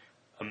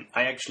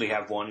 I actually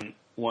have one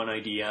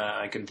idea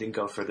I can think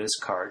of for this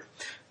card.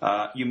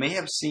 You may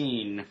have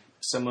seen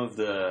some of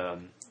the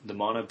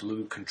mono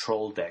blue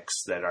control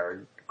decks that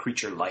are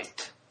creature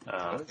light.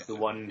 The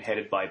one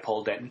headed by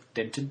Paul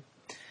Denton.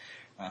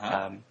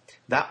 Uh-huh.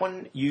 That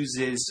one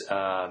uses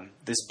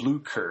this blue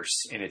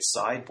curse in its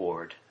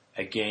sideboard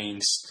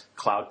against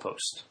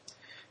Cloudpost,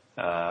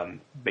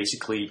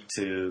 basically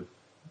to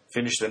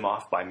finish them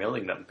off by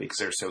milling them because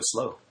they're so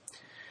slow.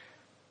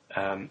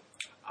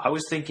 I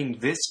was thinking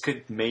this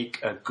could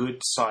make a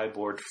good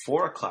sideboard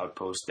for a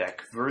Cloudpost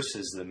deck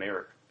versus the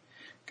mirror,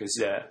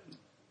 because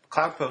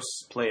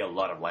Cloudposts play a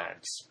lot of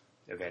lands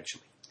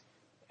eventually,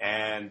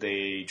 and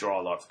they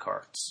draw a lot of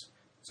cards,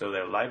 so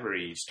their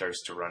library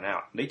starts to run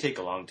out. They take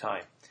a long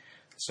time,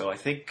 so I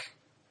think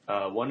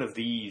one of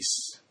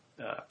these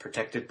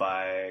protected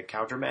by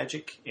counter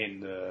magic in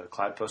the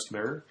Cloudpost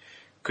mirror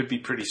could be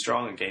pretty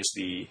strong against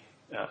the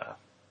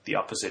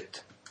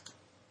opposite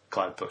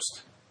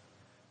Cloudpost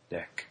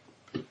deck.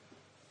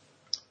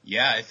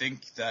 Yeah, I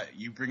think that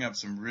you bring up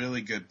some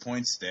really good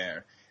points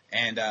there.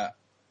 And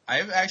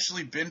I've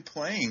actually been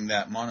playing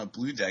that mono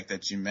blue deck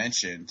that you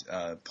mentioned.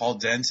 Paul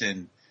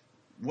Denton,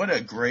 what a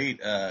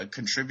great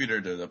contributor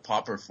to the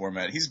Pauper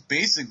format. He's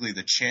basically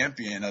the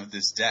champion of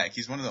this deck.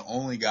 He's one of the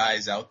only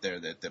guys out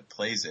there that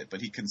plays it, but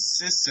he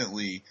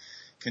consistently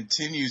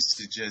continues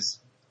to just,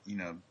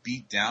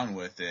 beat down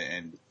with it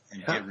and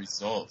get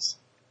results.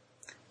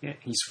 Yeah,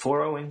 he's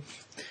 4-0-ing.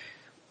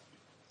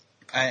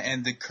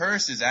 And the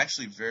curse is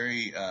actually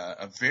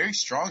a very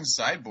strong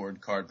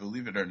sideboard card,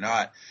 believe it or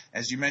not.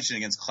 As you mentioned,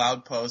 against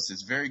Cloudpost,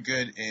 it's very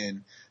good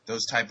in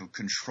those type of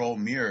control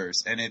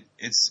mirrors, and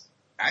it's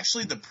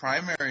actually the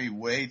primary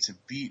way to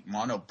beat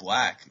mono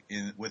black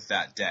with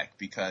that deck,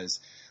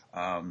 because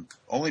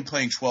only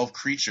playing 12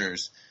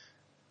 creatures,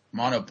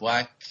 mono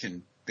black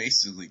can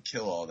basically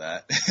kill all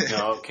that.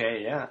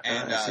 Okay, yeah.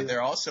 And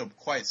they're also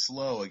quite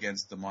slow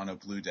against the mono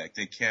blue deck.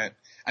 They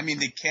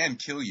can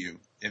kill you,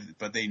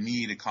 but they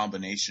need a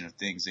combination of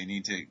things. They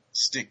need to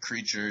stick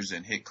creatures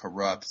and hit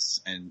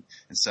corrupts and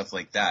stuff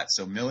like that.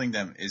 So milling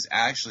them is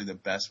actually the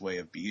best way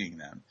of beating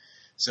them.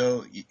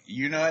 So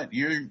you know what?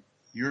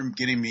 You're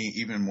getting me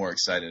even more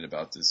excited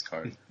about this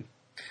card.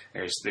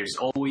 There's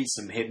always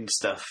some hidden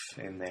stuff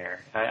in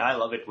there. I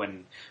love it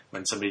when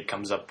somebody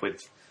comes up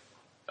with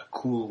a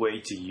cool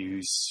way to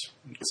use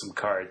some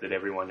card that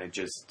everyone had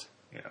just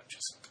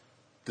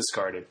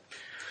discarded.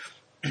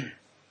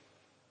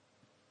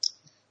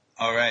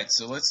 All right,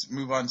 so let's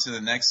move on to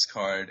the next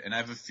card, and I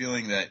have a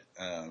feeling that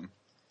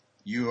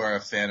you are a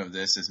fan of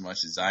this as much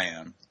as I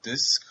am.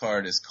 This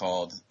card is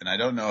called, and I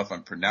don't know if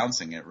I'm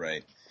pronouncing it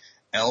right,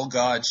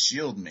 Elgod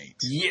Shieldmate.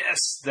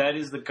 Yes, that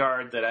is the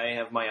card that I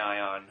have my eye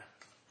on.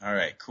 All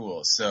right,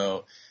 cool.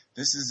 So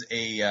this is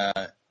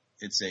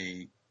it's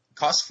a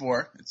cost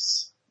 4.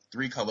 It's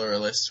 3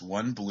 colorless,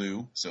 1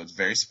 blue, so it's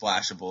very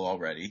splashable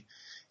already.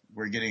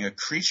 We're getting a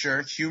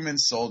creature, human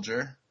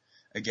soldier.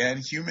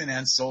 Again, human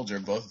and soldier,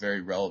 both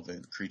very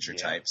relevant creature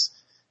types.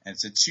 And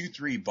it's a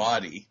 2/3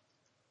 body.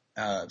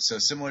 So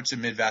similar to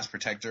Midvast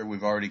Protector,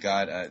 we've already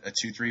got a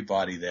 2/3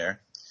 body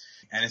there.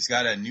 And it's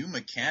got a new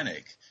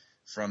mechanic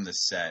from the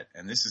set,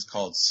 and this is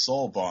called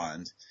Soul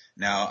Bond.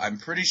 Now, I'm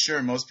pretty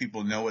sure most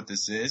people know what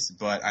this is,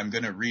 but I'm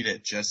going to read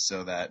it just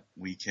so that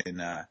we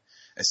can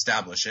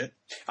establish it.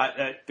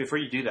 Before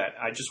you do that,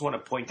 I just want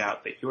to point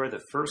out that you are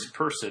the first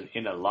person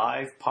in a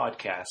live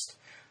podcast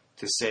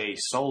to say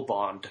Soul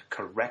Bond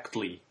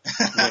correctly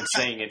when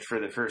saying it for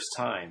the first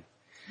time.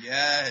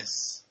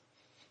 Yes.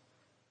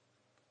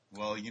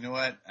 Well, you know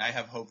what? I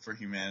have hope for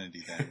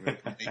humanity then.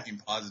 We're making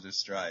positive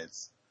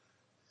strides.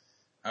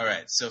 All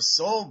right, so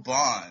Soul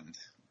Bond.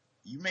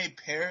 You may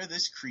pair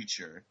this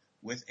creature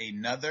with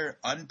another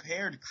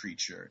unpaired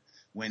creature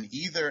when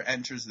either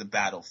enters the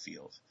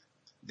battlefield.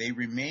 They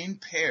remain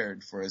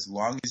paired for as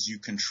long as you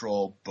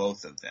control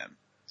both of them.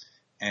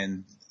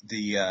 And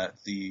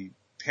the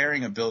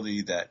pairing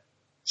ability that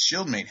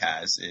Shieldmate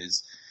has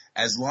is,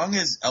 as long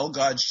as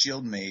Elgod's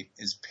Shieldmate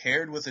is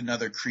paired with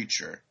another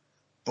creature,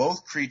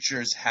 both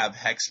creatures have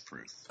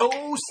hexproof.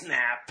 Oh,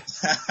 snap!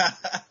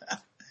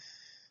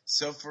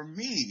 So for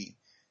me,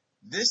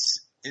 this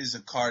is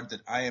a card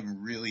that I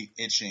am really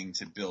itching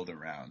to build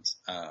around.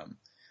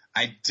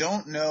 I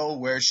don't know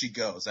where she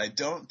goes. I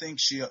don't think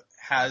she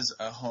has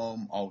a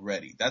home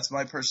already. That's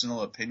my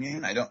personal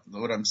opinion.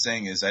 What I'm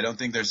saying is I don't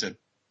think there's a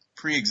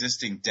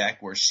pre-existing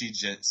deck where she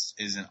just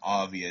is an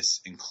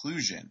obvious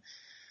inclusion.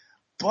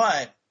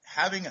 But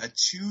having a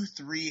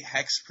 2/3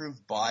 hexproof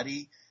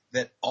body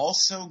that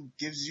also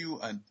gives you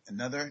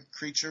another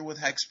creature with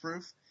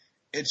hexproof,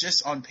 it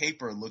just on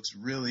paper looks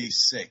really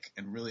sick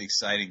and really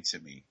exciting to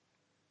me.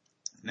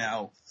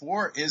 Now,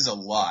 4 is a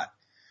lot,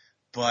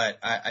 but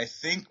I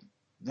think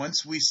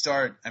once we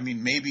start,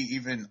 maybe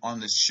even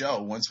on this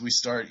show, once we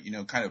start,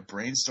 kind of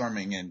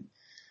brainstorming and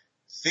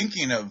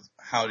thinking of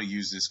how to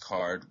use this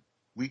card,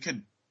 we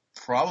could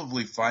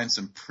probably find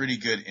some pretty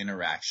good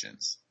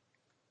interactions.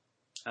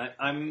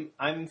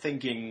 I'm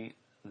thinking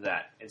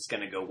that it's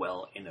going to go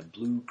well in a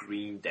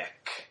blue-green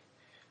deck,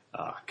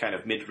 kind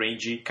of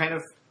mid-rangey, kind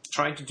of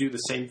trying to do the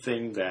same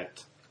thing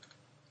that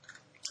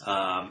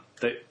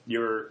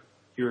your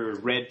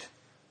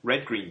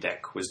red-green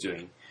deck was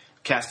doing,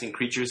 casting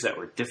creatures that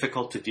were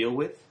difficult to deal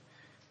with.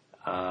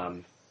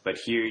 But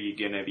here you're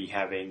going to be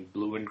having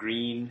blue and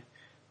green.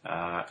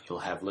 You'll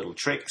have little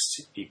tricks.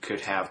 You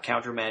could have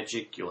counter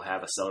magic. You'll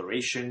have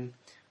acceleration.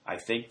 I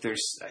think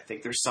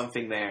there's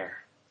something there.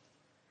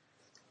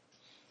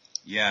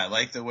 Yeah, I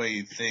like the way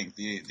you think.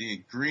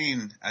 The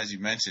green, as you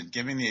mentioned,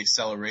 giving the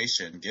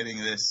acceleration, getting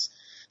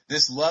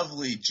this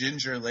lovely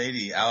ginger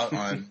lady out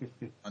on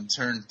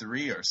turn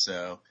 3 or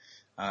so,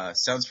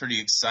 sounds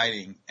pretty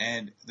exciting.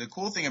 And the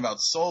cool thing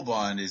about Soul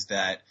Bond is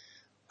that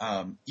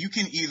you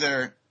can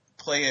either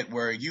play it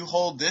where you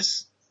hold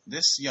this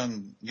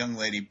young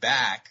lady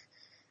back,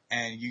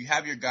 and you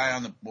have your guy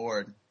on the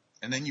board,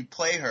 and then you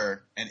play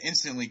her and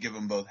instantly give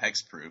them both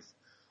hexproof,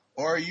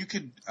 or you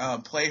could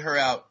play her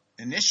out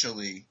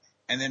initially.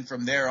 And then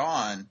from there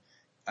on,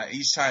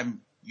 each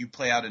time you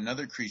play out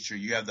another creature,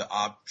 you have the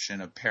option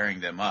of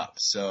pairing them up.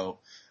 So,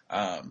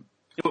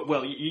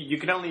 well, you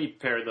can only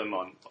pair them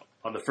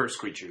on the first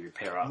creature you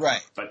pair up,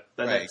 right? But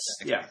right, that's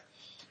exactly. Yeah.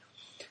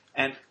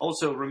 And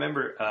also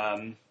remember,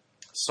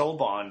 Soul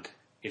Bond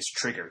is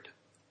triggered.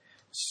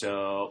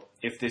 So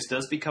if this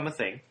does become a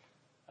thing,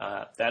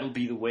 that'll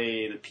be the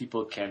way that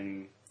people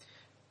can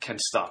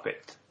stop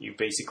it. You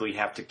basically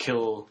have to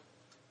kill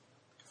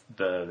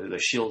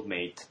the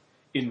Shieldmate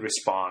in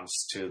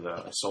response to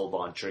the Soul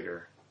Bond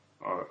trigger,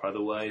 or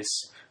otherwise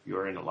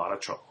you're in a lot of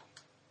trouble.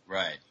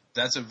 Right.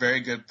 That's a very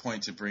good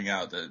point to bring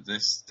out. That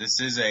this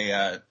is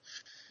a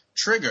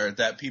trigger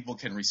that people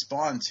can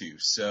respond to.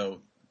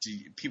 So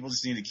people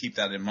just need to keep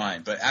that in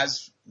mind. But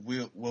as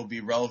will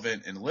be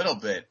relevant in a little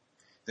bit,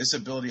 this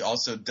ability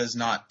also does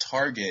not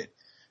target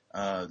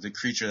the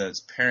creature that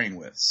it's pairing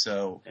with.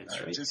 So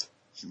right. Just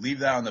leave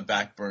that on the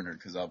back burner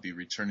because I'll be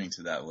returning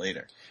to that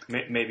later.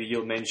 Maybe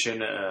you'll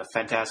mention a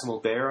Phantasmal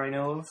Bear I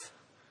know of?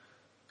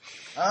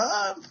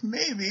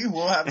 Maybe.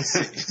 We'll have to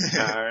see.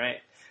 All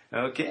right.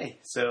 Okay.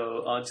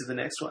 So on to the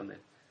next one then.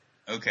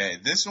 Okay.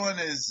 This one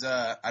is,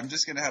 I'm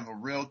just going to have a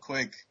real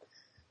quick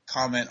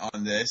comment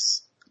on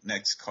this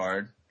next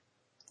card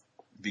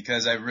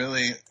because I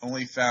really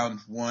only found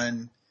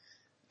one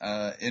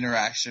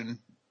interaction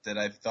that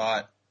I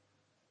thought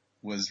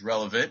was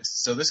relevant.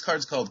 So this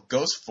card's called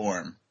Ghost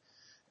Form.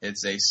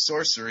 It's a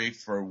sorcery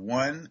for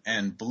 1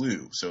 and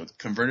blue. So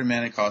converted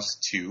mana costs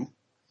 2.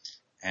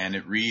 And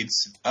it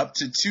reads, up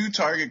to 2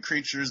 target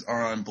creatures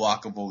are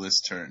unblockable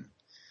this turn.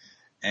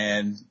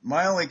 And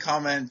my only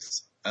comment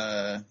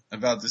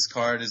about this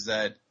card is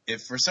that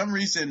if for some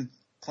reason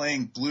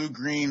playing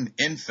blue-green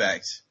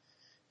Infect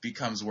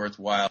becomes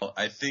worthwhile,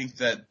 I think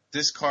that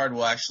this card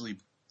will actually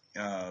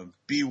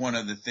be one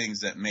of the things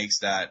that makes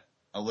that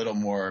a little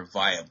more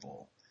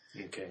viable.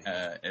 Okay.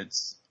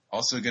 It's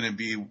also going to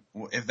be,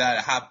 if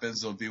that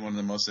happens, it'll be one of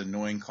the most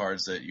annoying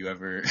cards that you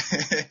ever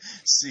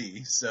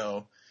see.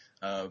 So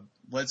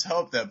let's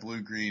hope that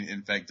blue-green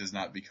Infect does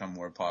not become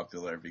more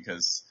popular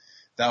because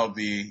that will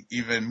be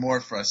even more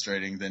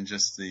frustrating than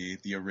just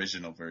the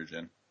original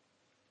version.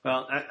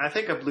 Well, I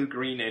think a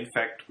blue-green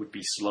Infect would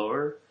be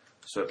slower,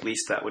 so at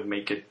least that would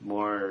make it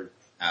more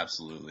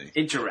absolutely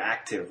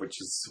interactive, which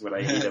is what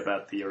I hate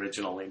about the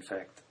original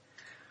Infect.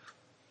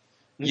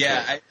 Okay.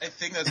 Yeah, I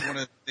think that's one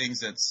of the things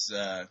that's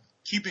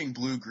keeping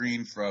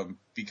blue-green from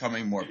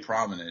becoming more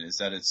prominent is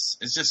that it's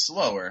just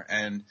slower.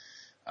 And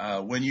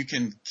when you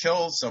can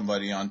kill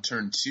somebody on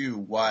turn 2,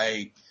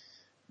 why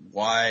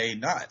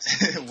not?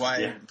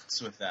 Why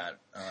mess with that?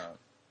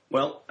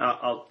 Well,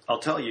 I'll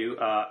tell you,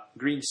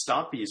 Green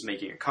Stompy is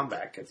making a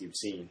comeback, as you've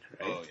seen,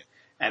 right? Oh, yeah.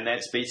 and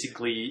that's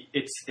basically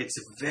it's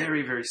a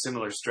very very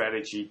similar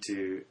strategy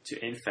to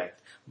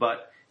Infect,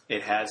 but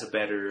it has a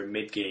better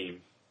mid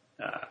game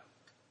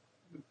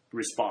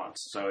response.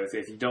 So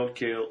if you don't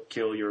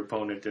kill your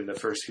opponent in the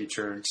first few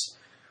turns,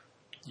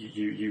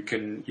 you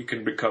can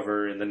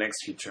recover in the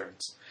next few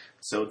turns.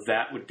 So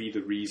that would be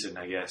the reason,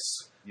 I guess.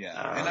 Yeah,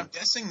 and I'm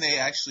guessing they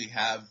actually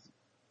have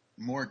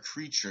more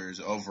creatures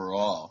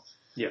overall.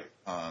 Yeah.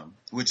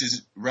 Which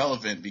is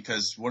relevant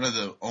because one of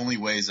the only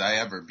ways I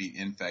ever beat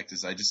Infect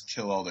is I just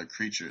kill all their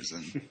creatures,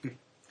 and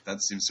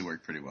that seems to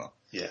work pretty well.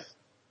 Yeah.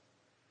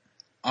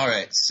 All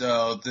right,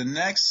 so the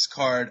next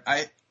card,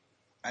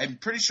 I'm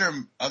pretty sure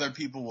other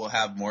people will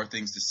have more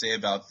things to say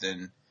about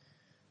than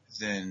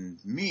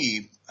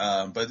me,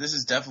 but this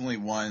is definitely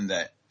one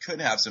that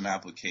could have some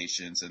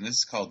applications, and this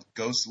is called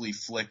Ghostly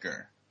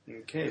Flicker.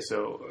 Okay,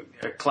 so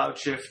a Cloud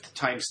Shift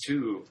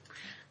 ×2.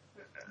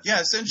 Yeah,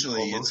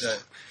 essentially, Almost.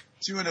 It's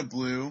a 2 and a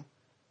blue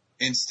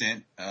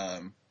instant,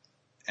 and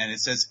it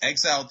says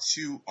exile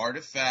 2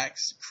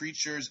 artifacts,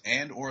 creatures,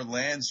 and or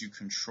lands you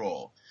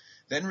control.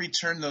 Then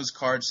return those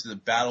cards to the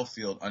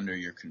battlefield under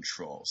your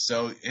control.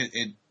 So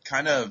it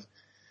kind of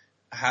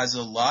has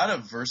a lot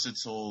of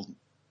versatile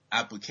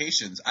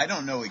applications. I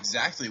don't know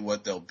exactly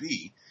what they'll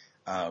be,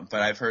 but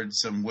I've heard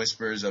some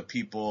whispers of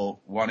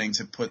people wanting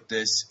to put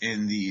this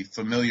in the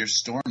Familiar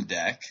Storm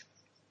deck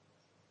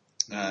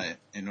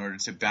in order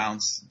to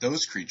bounce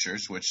those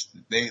creatures, which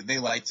they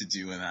like to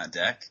do in that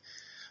deck.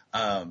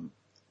 And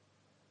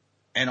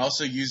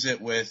also use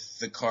it with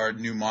the card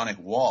Mnemonic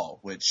Wall,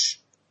 which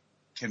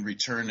can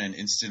return an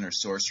instant or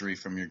sorcery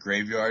from your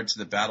graveyard to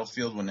the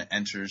battlefield when it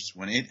enters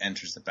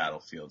the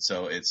battlefield.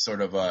 So it's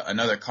sort of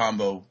another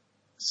combo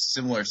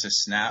similar to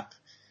Snap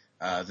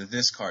that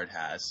this card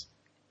has.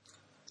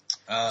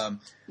 I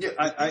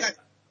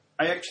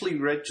actually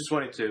just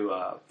wanted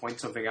to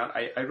point something out.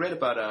 I read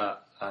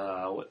about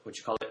what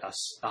you call it,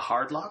 a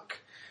hard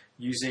lock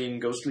using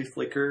Ghostly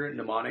Flicker,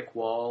 Mnemonic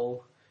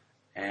Wall,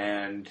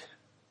 and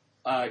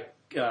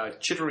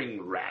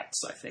Chittering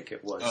Rats, I think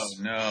it was. Oh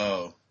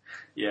no.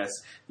 Yes,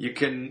 you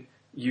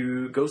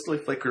Ghostly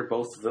Flicker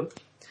both of them,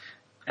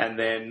 and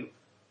then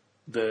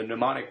the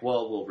Mnemonic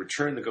Wall will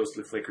return the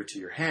Ghostly Flicker to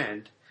your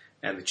hand,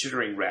 and the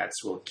Chittering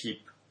Rats will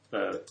keep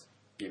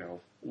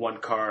one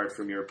card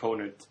from your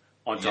opponent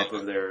on top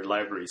of their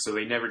library, so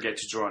they never get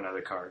to draw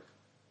another card.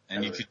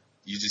 And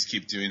you just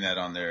keep doing that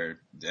on the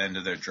end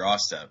of their draw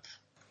step.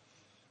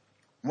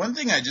 One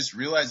thing I just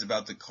realized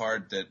about the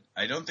card that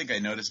I don't think I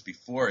noticed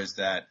before is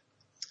that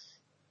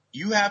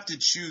you have to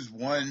choose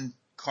one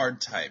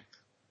card type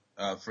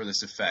for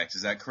this effect.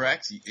 Is that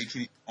correct? It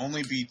can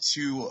only be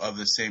 2 of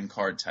the same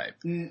card type.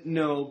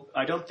 No,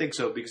 I don't think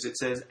so, because it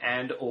says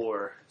and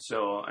or.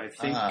 So I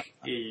think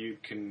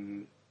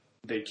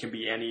they can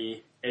be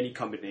any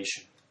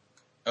combination.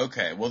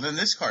 Okay, well then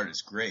this card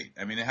is great.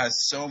 I mean, it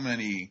has so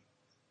many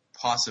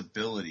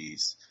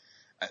possibilities.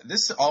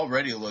 This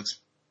already looks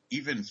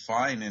even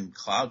fine in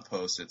Cloud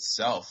Post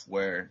itself,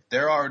 where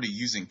they're already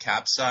using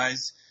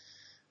Capsize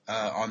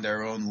on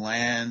their own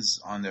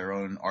lands, on their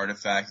own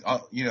artifact,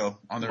 on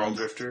their own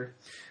Drifter.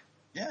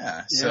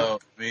 Yeah. So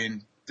I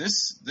mean,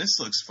 this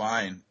looks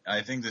fine.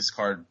 I think this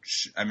card.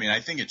 I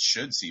think it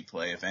should see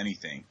play, if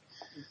anything.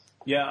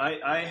 Yeah,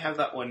 I have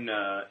that one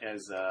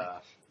as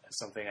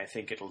something I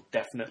think it'll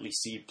definitely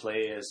see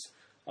play as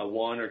a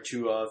 1 or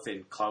 2 of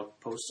in Cloud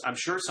Post. I'm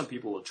sure some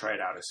people will try it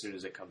out as soon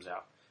as it comes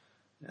out.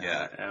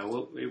 Yeah.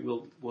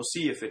 We'll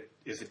see if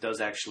it does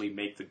actually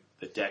make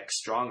the deck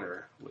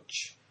stronger,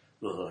 which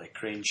I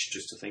cringe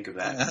just to think of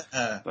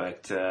that.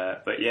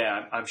 But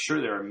yeah, I'm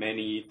sure there are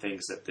many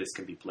things that this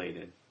can be played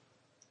in.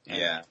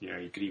 And,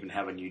 you could even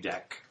have a new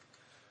deck.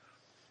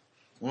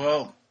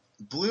 Well,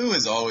 Blue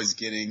is always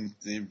getting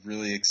the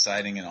really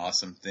exciting and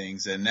awesome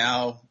things, and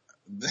now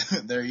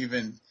they're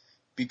even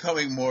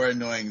becoming more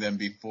annoying than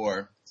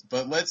before.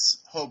 But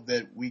let's hope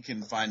that we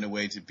can find a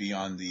way to be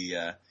on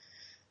the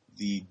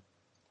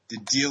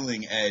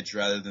dealing edge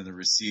rather than the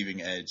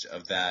receiving edge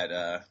of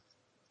that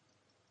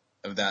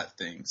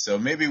thing. So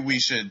maybe we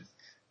should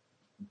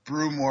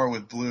brew more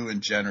with Blue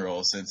in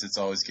general, since it's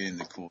always getting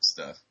the cool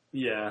stuff.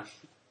 Yeah.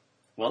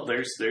 Well,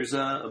 there's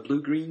a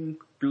blue-green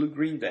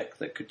deck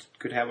that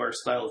could have our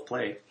style of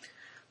play.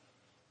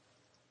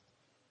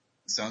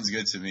 Sounds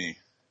good to me.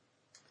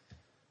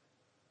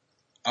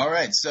 All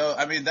right, so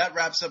that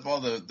wraps up all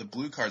the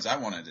blue cards I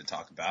wanted to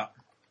talk about.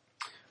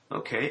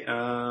 Okay,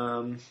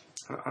 I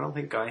don't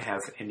think I have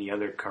any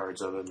other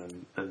cards other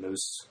than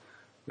those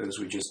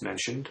we just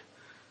mentioned.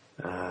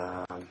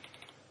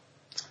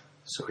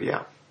 So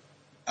yeah.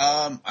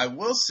 I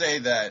will say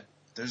that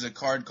there's a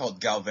card called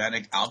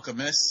Galvanic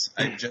Alchemist.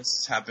 I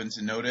just happened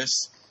to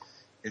notice.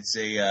 It's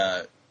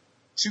a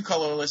 2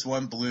 colorless,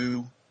 1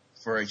 blue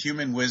for a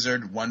human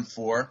wizard,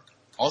 1/4.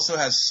 Also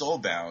has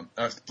Soulbound.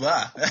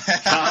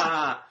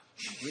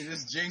 We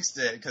just jinxed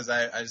it because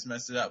I just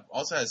messed it up.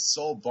 Also has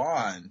Soul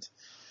Bond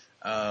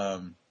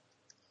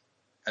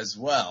as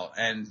well.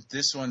 And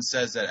this one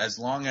says that as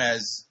long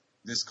as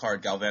this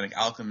card, Galvanic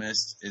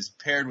Alchemist, is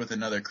paired with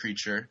another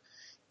creature,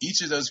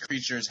 each of those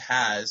creatures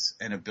has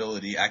an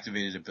ability,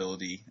 activated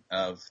ability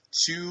of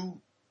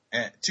two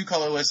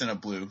colorless and a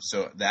blue.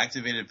 So the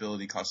activated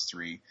ability costs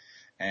 3,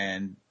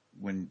 and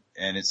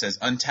it says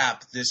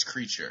untap this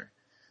creature.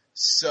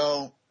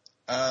 So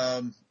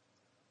I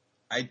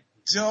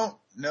don't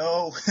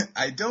know.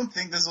 I don't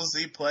think this will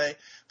see play.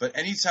 But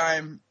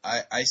anytime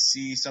I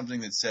see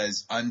something that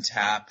says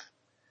untap,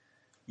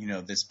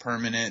 this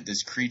permanent,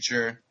 this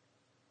creature,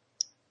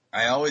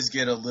 I always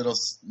get a little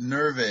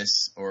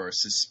nervous or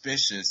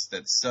suspicious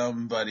that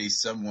somebody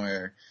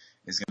somewhere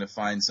is going to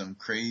find some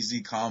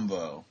crazy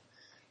combo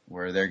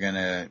where they're going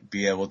to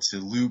be able to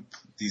loop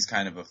these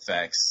kind of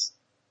effects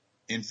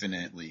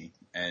infinitely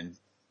and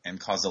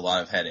cause a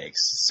lot of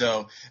headaches.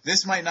 So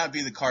this might not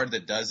be the card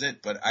that does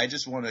it, but I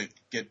just want to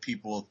get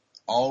people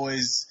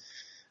always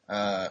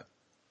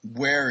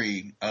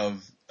wary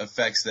of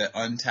effects that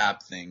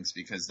untap things,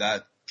 because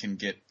that can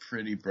get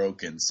pretty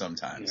broken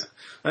sometimes.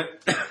 Yeah.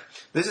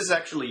 This is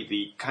actually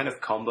the kind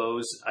of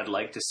combos I'd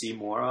like to see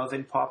more of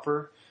in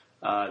Pauper,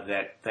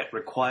 that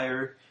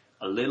require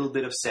a little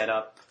bit of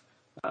setup,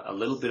 a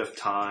little bit of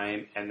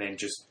time, and then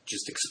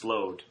just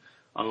explode.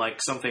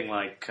 Unlike something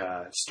like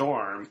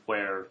Storm,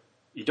 where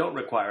you don't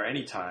require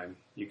any time.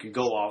 You can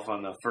go off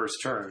on the first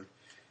turn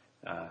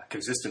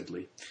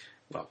consistently.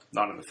 Well,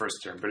 not in the first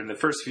turn, but in the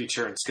first few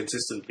turns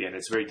consistently, and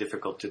it's very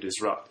difficult to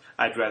disrupt.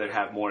 I'd rather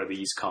have more of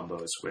these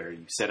combos where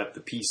you set up the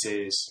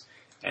pieces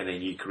and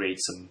then you create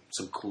some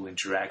cool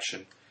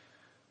interaction.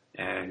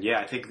 And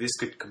yeah, I think this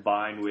could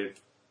combine with,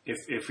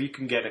 if we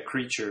can get a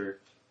creature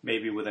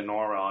maybe with an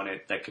aura on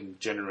it that can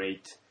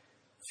generate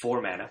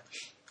 4 mana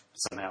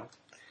somehow.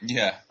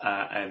 Yeah.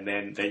 And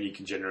then you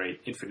can generate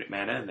infinite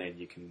mana, and then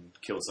you can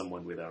kill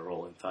someone with a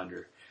Rolling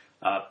Thunder.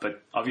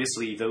 But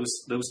obviously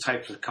those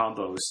types of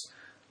combos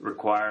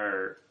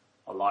require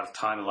a lot of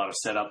time, a lot of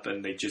setup,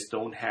 and they just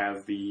don't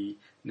have the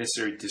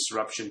necessary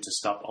disruption to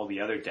stop all the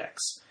other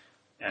decks.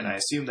 And I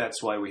assume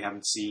that's why we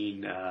haven't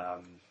seen,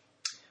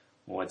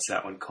 what's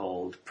that one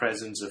called?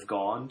 Presence of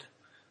Gond.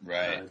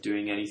 Right.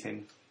 Doing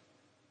anything.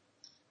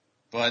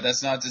 But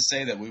that's not to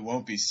say that we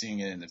won't be seeing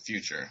it in the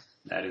future.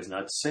 That is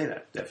not to say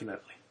that,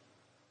 definitely.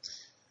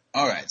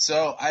 All right,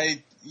 so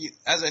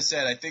as I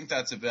said, I think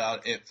that's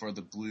about it for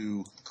the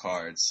blue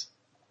cards.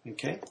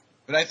 Okay.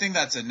 But I think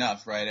that's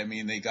enough, right? I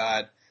mean, they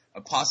got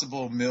a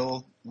possible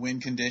mill win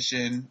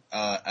condition,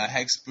 a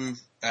hexproof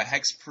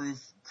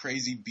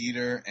crazy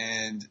beater,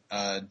 and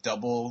a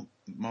double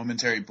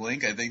momentary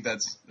blink. I think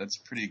that's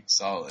pretty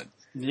solid.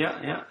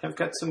 Yeah, I've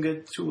got some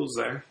good tools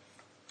there.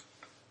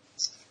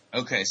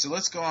 Okay, so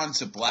let's go on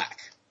to black.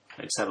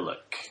 Let's have a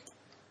look.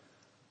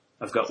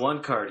 I've got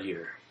 1 card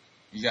here.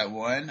 You got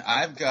 1?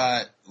 I've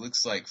got,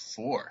 looks like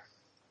 4.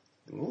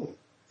 Ooh.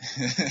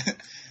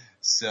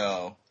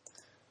 So,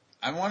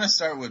 I want to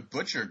start with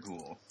Butcher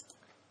Ghoul.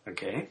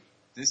 Okay.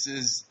 This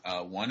is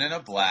 1 and a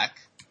black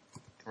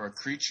for a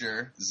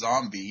creature,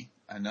 zombie,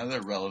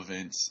 another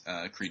relevant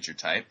creature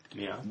type.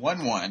 Yeah.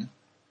 1/1,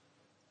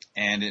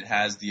 and it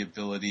has the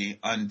ability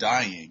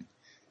Undying.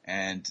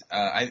 And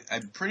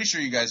I'm pretty sure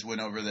you guys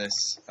went over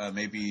this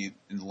maybe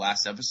in the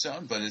last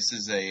episode, but this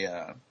is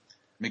a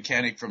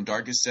mechanic from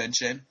Dark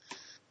Ascension.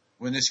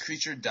 When this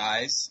creature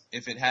dies,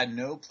 if it had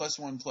no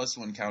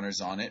 +1/+1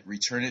 counters on it,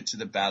 return it to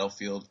the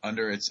battlefield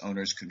under its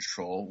owner's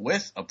control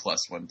with a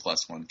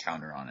 +1/+1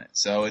 counter on it.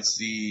 So it's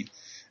the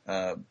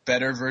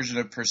better version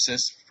of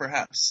Persist,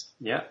 perhaps.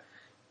 Yeah.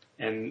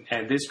 And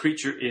this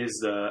creature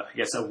is, I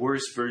guess, a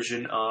worse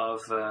version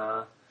of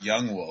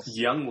Young Wolf.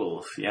 Young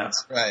Wolf, yeah.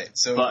 That's right.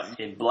 So, but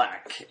in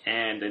black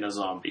and in a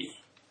zombie.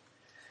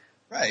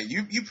 Right.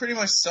 You pretty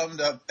much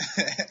summed up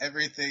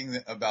everything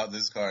about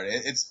this card.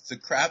 It's the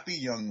crappy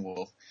Young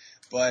Wolf.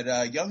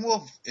 But Young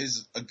Wolf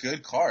is a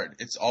good card.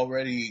 It's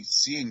already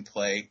seeing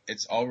play.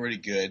 It's already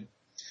good.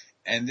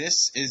 And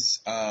this is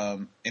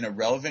in a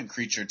relevant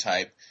creature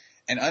type.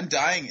 And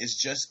Undying is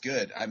just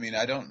good. I mean,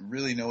 I don't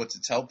really know what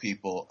to tell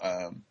people.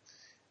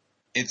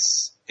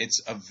 It's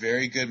a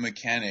very good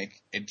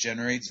mechanic. It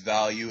generates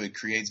value. It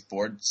creates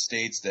board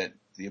states that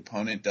the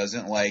opponent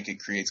doesn't like. It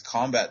creates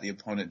combat the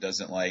opponent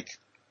doesn't like.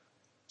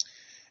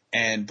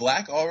 And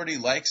black already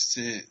likes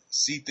to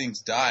see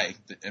things die.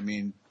 I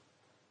mean,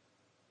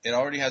 it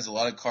already has a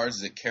lot of cards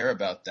that care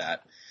about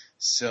that.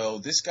 So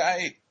this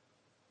guy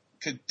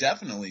could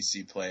definitely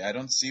see play. I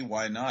don't see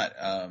why not.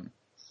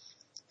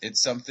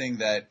 It's something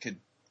that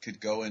could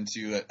go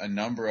into a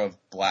number of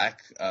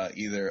black,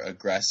 either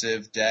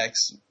aggressive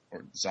decks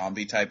or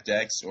zombie type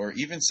decks, or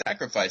even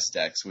sacrifice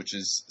decks, which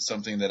is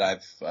something that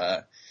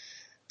I've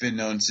been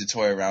known to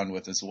toy around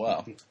with as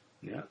well.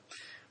 Yeah.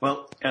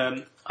 Well,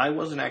 I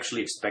wasn't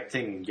actually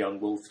expecting Young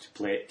Wolf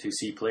to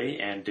see play,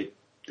 and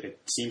it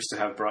seems to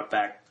have brought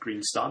back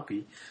Green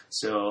Stompy,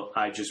 so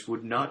I just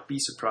would not be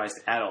surprised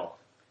at all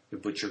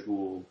if Butcher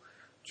Ghoul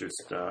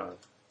just,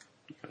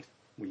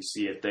 we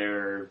see it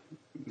there,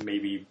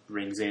 maybe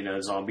brings in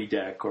a zombie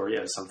deck, or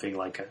something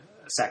like a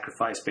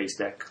sacrifice-based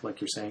deck, like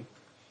you're saying.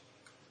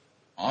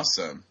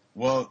 Awesome.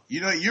 Well,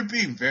 you're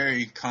being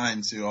very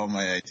kind to all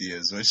my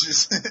ideas, which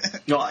is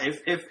No,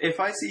 if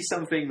I see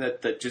something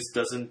that just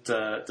doesn't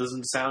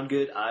sound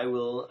good, I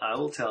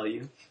will tell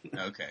you.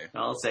 okay.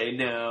 I'll say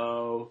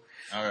no.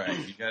 All right,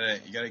 you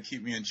gotta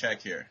keep me in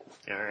check here.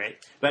 All right,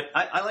 but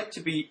I like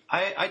to be.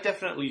 I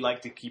definitely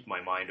like to keep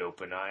my mind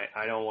open.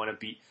 I don't want to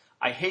be.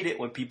 I hate it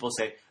when people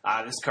say,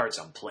 this card's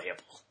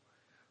unplayable.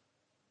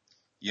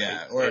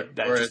 Yeah, or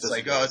it's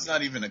like, oh, it's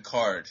not even a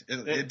card.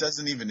 It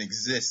doesn't even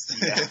exist.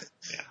 Yeah.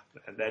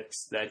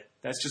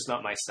 That's just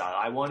not my style.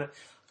 I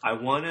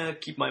wanna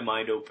keep my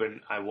mind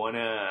open. I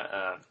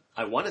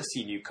wanna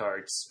see new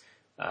cards,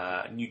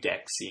 new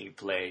decks seeing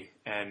play,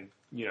 and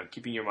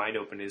keeping your mind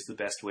open is the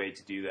best way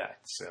to do that.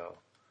 So,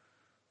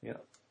 yeah.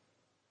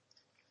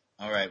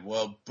 All right.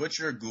 Well,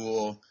 Butcher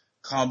Ghoul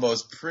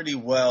combos pretty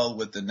well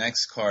with the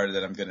next card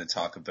that I'm going to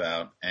talk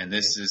about, and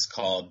this is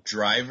called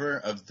Driver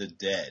of the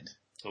Dead.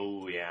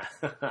 Oh yeah.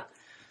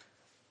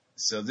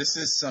 So this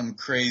is some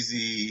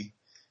crazy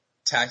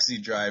taxi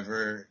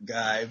driver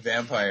guy,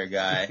 vampire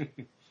guy.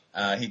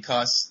 He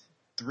costs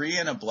 3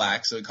 and a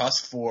black, so it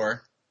costs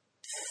 4.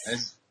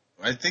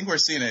 I think we're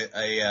seeing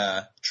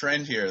a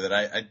trend here that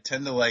I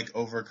tend to like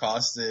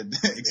overcosted,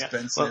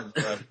 expensive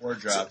 4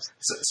 drops.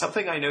 So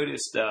something I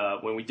noticed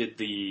when we did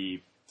the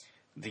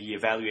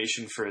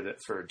evaluation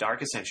for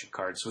Dark Ascension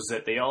cards was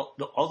that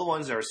all the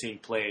ones that are seeing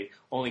play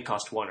only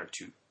cost 1 or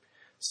 2.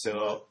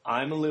 So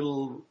I'm a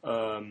little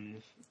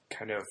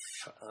kind of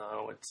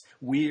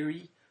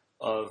weary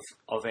of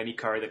any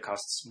card that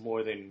costs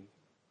more than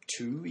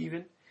 2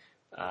 even.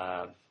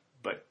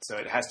 But so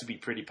it has to be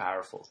pretty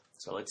powerful.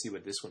 So let's see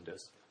what this one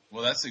does.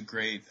 Well, that's a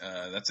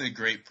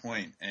great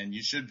point, and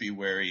you should be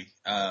wary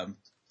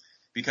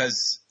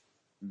because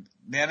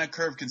mana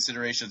curve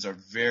considerations are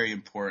very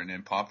important,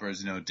 and Pauper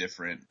is no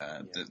different.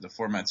 The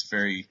format's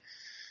very.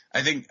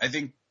 I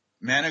think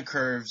mana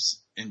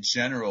curves in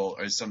general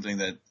are something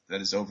that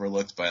is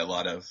overlooked by a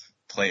lot of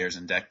players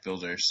and deck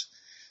builders.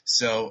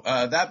 So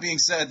that being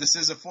said, this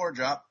is a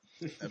 4-drop,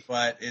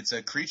 but it's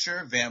a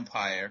creature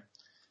vampire,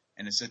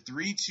 and it's a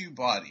 3/2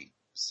 body.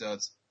 So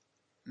it's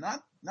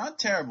not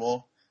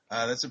terrible.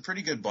 That's a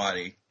pretty good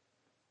body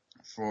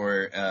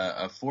for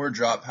a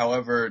 4-drop.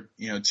 However,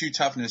 2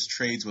 toughness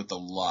trades with a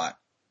lot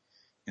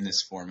in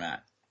this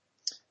format.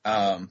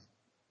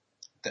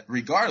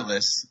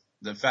 Regardless,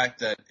 the fact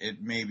that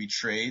it maybe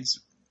trades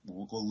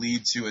will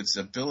lead to its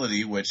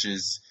ability, which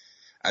is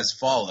as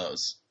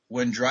follows.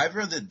 When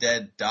Driver of the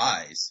Dead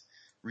dies,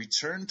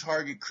 return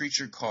target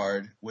creature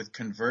card with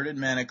converted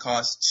mana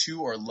cost 2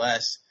 or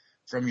less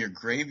from your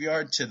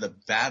graveyard to the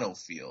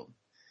battlefield.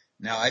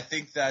 Now, I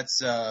think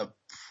that's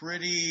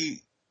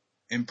pretty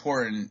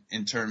important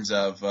in terms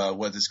of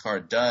what this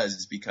card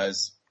does,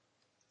 because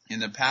in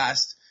the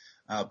past,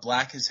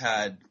 Black has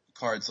had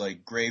cards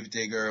like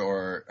Gravedigger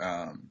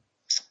or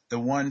the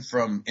one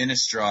from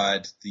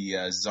Innistrad,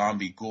 the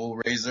Zombie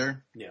Ghoul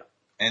Raiser. Yeah.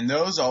 And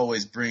those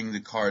always bring the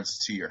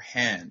cards to your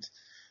hand,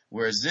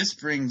 whereas this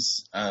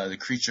brings the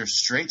creature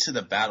straight to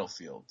the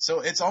battlefield. So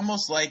it's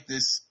almost like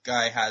this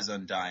guy has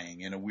Undying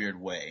in a weird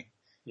way.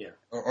 Yeah.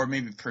 Or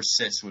maybe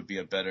Persist would be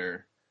a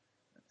better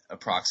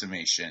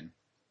approximation.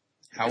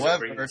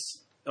 However...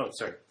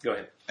 sorry. Go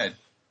ahead.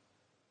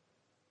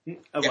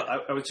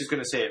 Well, I was just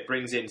going to say it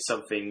brings in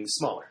something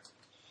smaller.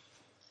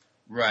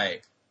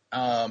 Right.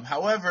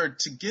 However,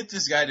 to get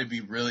this guy to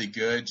be really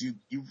good,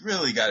 you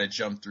really got to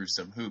jump through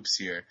some hoops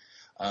here.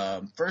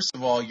 First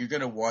of all, you're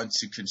going to want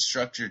to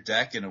construct your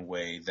deck in a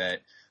way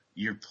that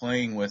you're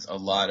playing with a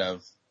lot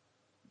of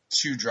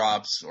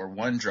 2-drops or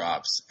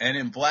 1-drops. And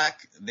in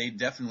Black, they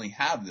definitely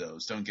have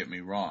those, don't get me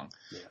wrong.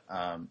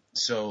 Yeah.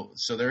 So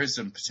there is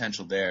some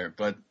potential there.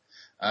 But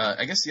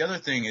I guess the other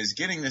thing is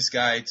getting this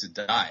guy to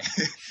die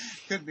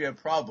could be a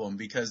problem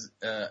because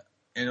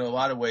in a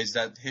lot of ways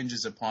that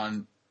hinges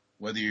upon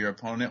whether your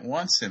opponent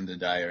wants him to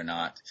die or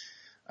not.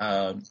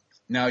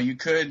 Now, you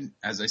could,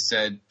 as I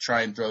said,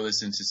 try and throw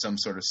this into some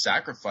sort of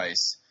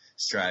sacrifice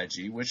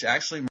strategy, which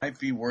actually might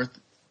be worth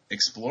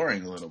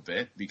exploring a little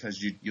bit because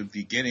you'll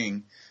be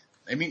getting...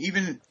 I mean,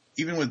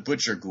 even with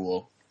Butcher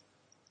Ghoul,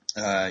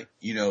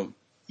 you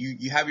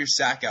have your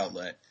sack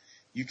outlet.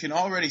 You can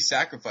already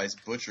sacrifice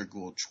Butcher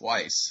Ghoul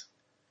twice.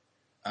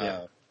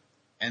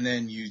 And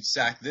then you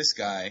sack this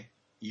guy,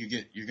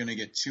 you're going to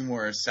get 2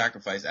 more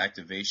sacrifice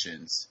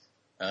activations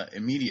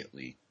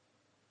immediately.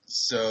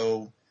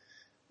 So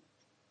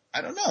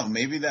I don't know.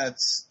 Maybe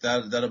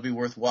that'll be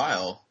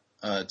worthwhile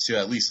to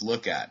at least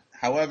look at.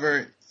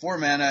 However, 4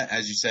 mana,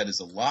 as you said, is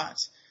a lot,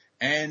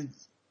 and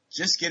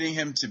just getting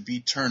him to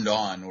be turned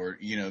on or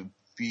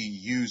be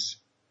used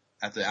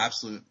at the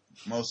absolute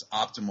most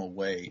optimal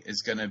way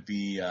is going to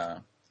be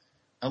a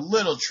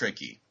little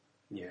tricky.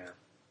 Yeah.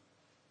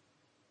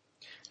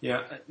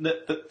 Yeah,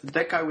 the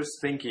deck I was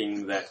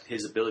thinking that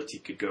his ability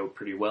could go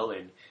pretty well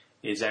in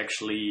is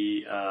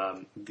actually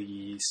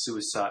the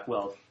suicide.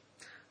 Well,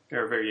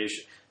 there are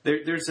variations.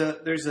 There's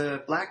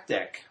a black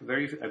deck,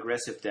 very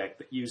aggressive deck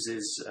that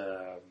uses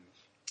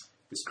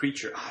this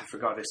creature. I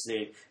forgot its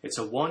name. It's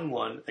a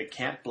 1/1 that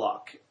can't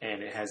block,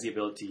 and it has the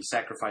ability to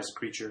sacrifice a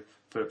creature,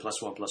 put a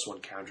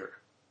 +1/+1 counter.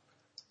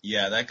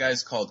 Yeah, that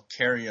guy's called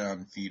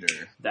Carrion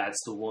Feeder.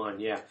 That's the one,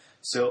 yeah.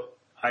 So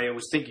I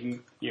was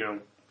thinking,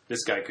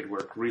 this guy could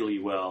work really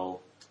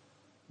well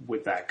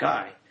with that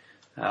guy.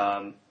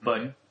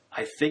 But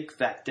I think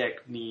that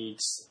deck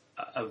needs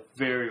a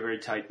very, very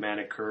tight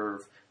mana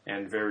curve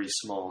and very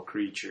small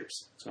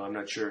creatures. So I'm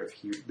not sure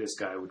if this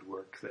guy would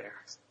work there.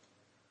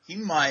 He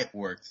might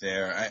work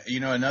there.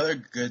 Another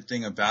good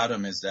thing about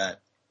him is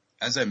that,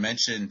 as I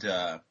mentioned,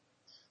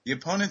 the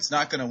opponent's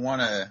not going to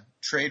want to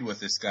trade with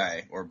this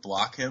guy or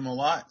block him a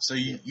lot. So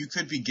you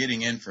could be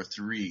getting in for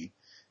 3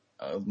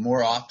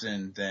 more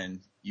often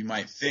than you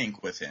might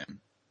think with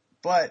him.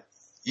 But,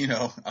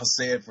 I'll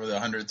say it for the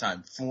 100th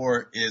time,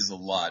 4 is a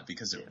lot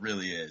because it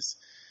really is.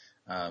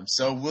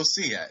 So we'll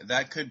see.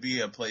 That could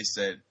be a place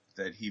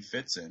that he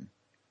fits in.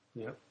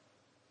 Yep.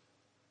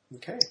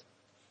 Okay.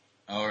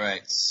 All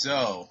right.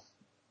 So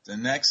the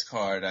next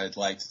card I'd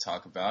like to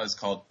talk about is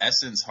called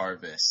Essence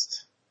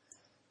Harvest.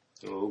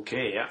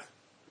 Okay, yeah.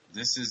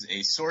 This is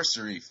a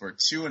sorcery for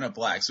 2 and a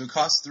black. So it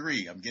costs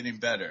 3. I'm getting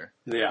better.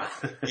 Yeah.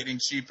 Getting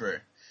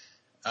cheaper.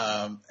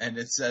 And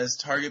it says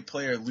target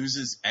player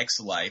loses X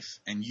life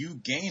and you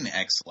gain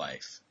X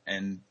life.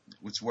 And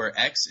it's where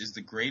X is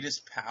the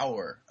greatest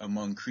power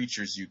among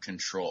creatures you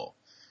control.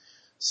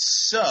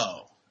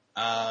 So,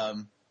 I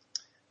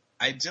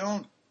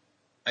don't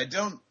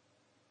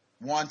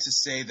want to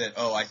say that,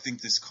 I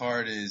think this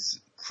card is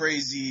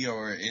crazy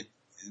or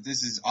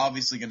this is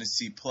obviously going to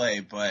see play,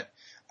 but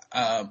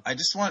I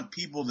want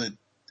people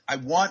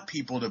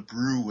to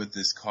brew with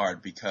this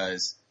card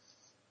because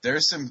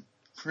there's some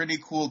pretty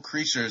cool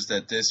creatures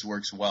that this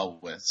works well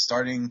with,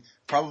 starting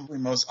probably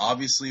most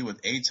obviously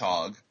with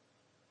Atog.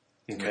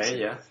 Okay,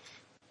 yeah.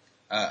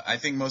 I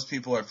think most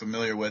people are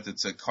familiar with.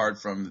 It's a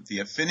card from the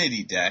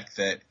Affinity deck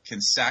that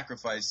can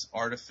sacrifice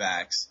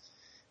artifacts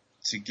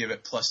to give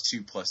it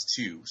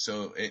 +2/+2.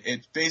 So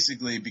it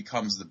basically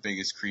becomes the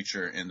biggest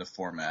creature in the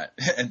format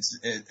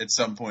at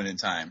some point in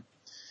time.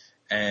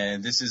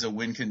 And this is a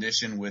win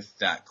condition with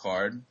that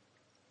card.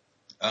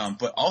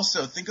 But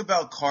also think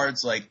about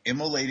cards like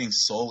Immolating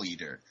Soul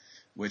Eater,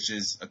 which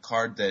is a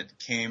card that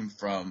came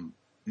from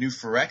New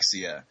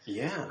Phyrexia.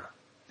 Yeah.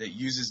 That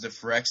uses the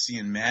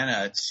Phyrexian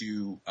mana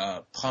to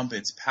pump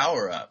its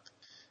power up.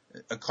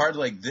 A card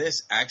like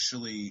this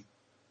actually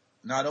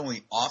not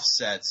only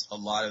offsets a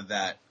lot of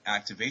that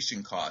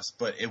activation cost,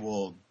 but it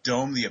will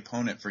dome the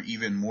opponent for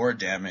even more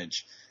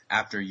damage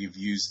after you've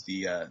used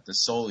the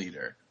Soul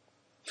Eater.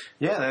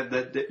 Yeah,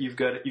 that you've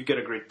got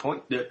a great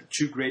point.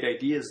 2 great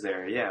ideas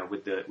there. Yeah,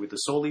 with the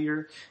Soul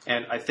Eater,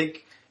 and I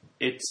think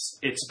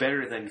it's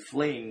better than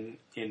Fling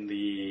in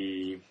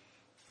the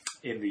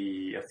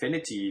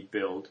Affinity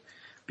build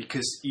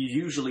because you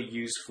usually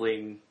use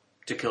Fling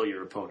to kill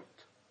your opponent.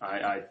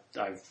 I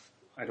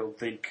don't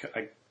think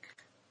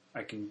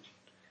I can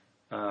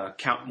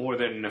count more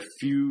than a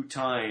few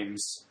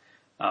times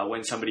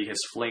when somebody has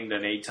flinged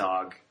an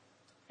Atog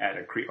at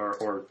a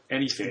or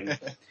anything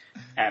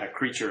at a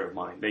creature of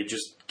mine. They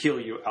just kill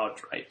you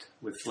outright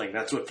with Fling.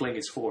 That's what Fling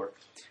is for.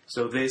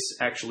 So this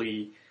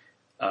actually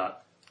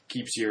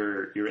keeps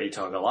your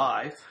Atog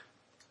alive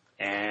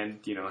and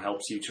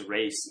helps you to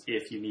race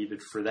if you need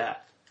it for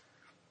that.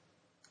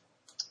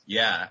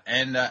 Yeah,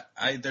 and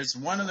there's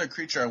one other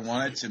creature I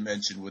wanted to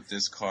mention with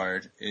this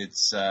card.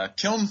 It's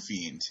Kiln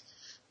Fiend,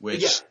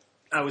 which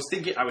I was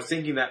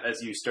thinking that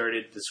as you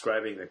started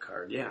describing the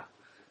card. Yeah,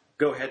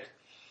 go ahead.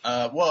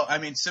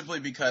 Simply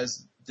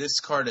because this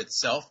card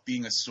itself,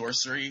 being a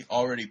sorcery,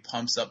 already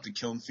pumps up the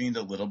Kiln Fiend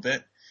a little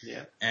bit.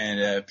 Yeah.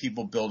 And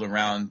people build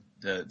around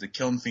the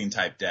Kiln Fiend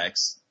type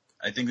decks.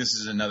 I think this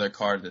is another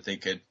card that they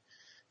could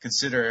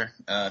consider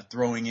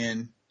throwing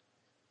in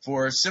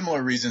for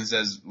similar reasons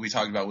as we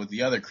talked about with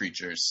the other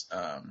creatures.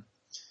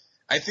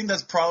 I think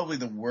that's probably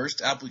the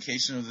worst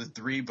application of the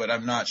 3, but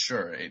I'm not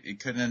sure. It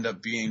could end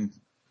up being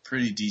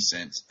pretty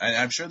decent.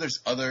 I'm sure there's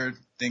other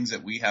things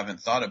that we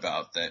haven't thought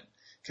about that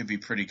could be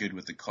pretty good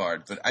with the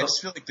card, but I just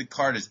feel like the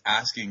card is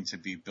asking to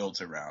be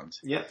built around.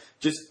 Yeah,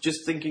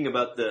 just thinking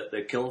about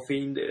the Kill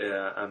Fiend,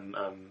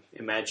 I'm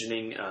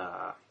imagining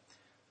a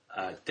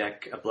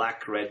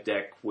black-red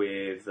deck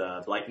with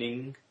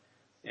lightning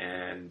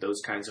and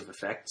those kinds of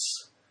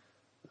effects.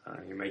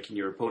 You're making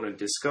your opponent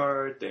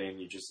discard, then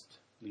you just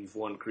leave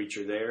one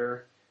creature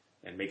there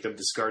and make them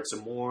discard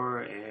some more,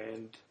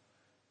 and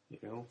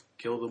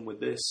kill them with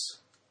this.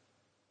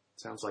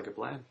 Sounds like a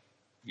plan.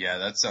 Yeah,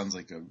 that sounds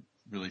like a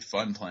really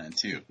fun plan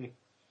too.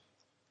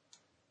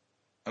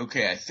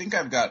 Okay, I think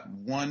I've got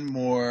one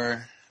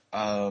more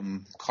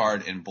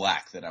card in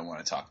black that I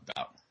want to talk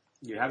about.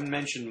 You haven't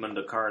mentioned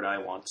the card I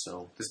want,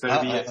 so this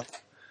better be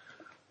it.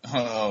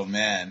 Oh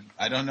man,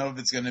 I don't know if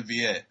it's going to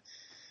be it.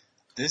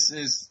 This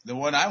is the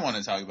one I want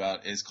to talk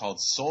about is called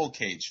Soul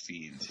Cage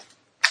Fiend.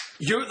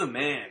 You're the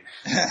man.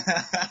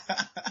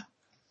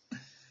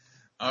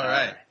 All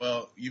right.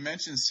 Well, you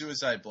mentioned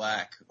Suicide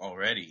Black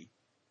already,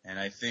 and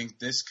I think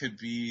this could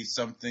be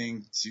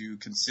something to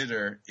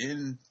consider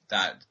in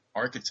that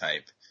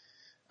archetype.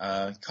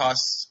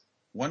 Costs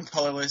 1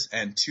 colorless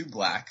and 2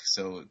 black,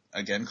 so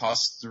again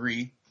costs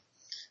 3.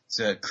 It's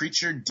a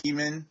creature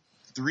demon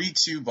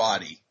 3/2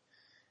 body,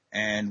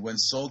 and when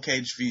Soul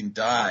Cage Fiend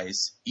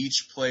dies,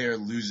 each player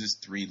loses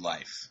 3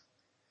 life.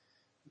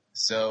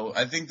 So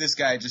I think this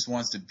guy just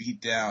wants to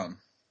beat down.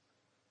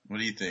 What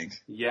do you think?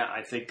 Yeah,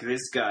 I think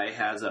this guy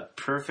has a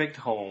perfect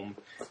home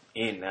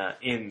in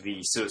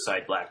the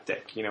Suicide Black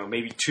deck. You know,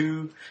 maybe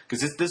 2,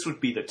 because this would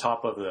be the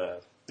top of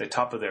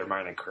their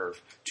mana curve.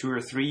 2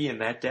 or 3 in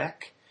that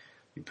deck.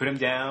 You put him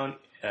down.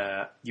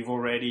 You're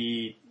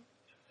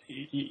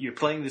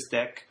playing this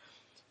deck.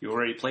 You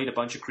already played a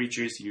bunch of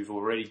creatures. You've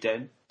already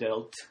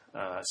dealt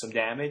some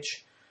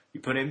damage.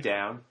 You put him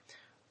down.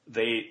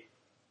 They're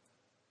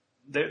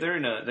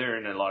in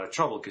a lot of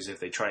trouble because if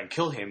they try and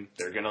kill him,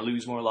 they're going to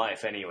lose more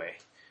life anyway.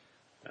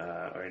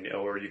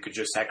 Or you could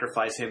just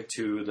sacrifice him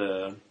to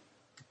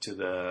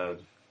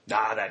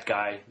that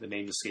guy. The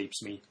name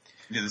escapes me.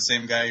 You're the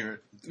same guy you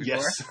were before?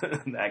 Yes,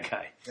 that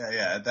guy.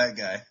 Yeah, that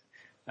guy.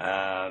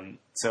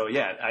 So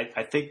yeah,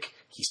 I think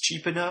he's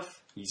cheap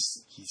enough.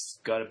 He's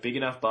got a big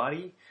enough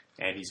body,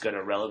 and he's got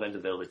a relevant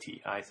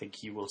ability. I think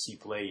he will see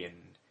play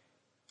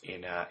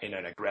in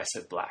an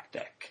aggressive black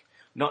deck.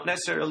 Not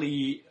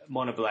necessarily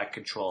mono black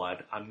control.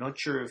 I'm not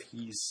sure if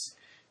he's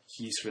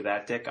for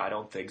that deck. I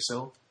don't think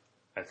so.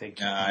 I think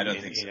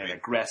in an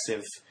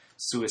aggressive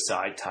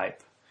suicide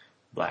type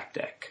black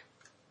deck.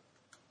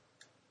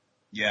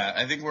 Yeah,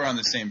 I think we're on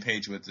the same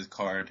page with the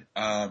card.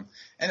 And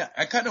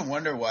I kind of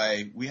wonder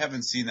why we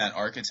haven't seen that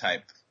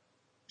archetype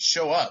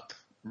show up,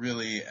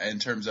 really, in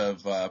terms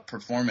of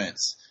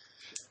performance.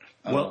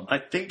 Well, I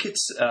think it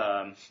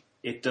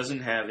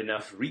doesn't have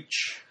enough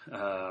reach.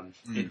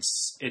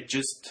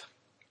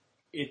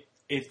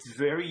 It's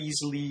very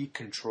easily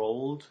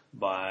controlled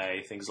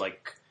by things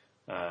like,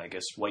 I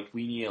guess, White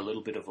Weenie, a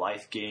little bit of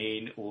life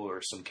gain,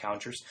 or some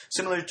counters.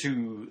 Similar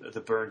to the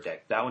Burn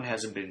deck. That one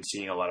hasn't been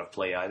seeing a lot of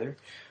play either.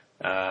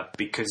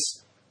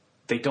 Because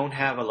they don't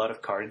have a lot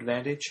of card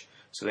advantage,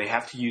 so they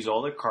have to use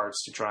all their cards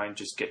to try and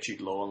just get you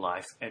low on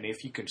life. And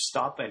if you can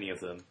stop any of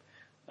them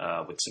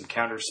with some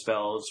counter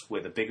spells,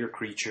 with a bigger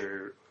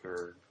creature,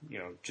 or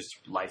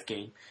just life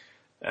gain,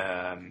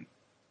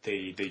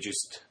 they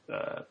just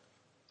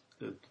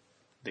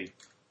they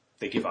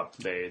give up.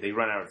 They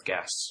run out of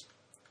gas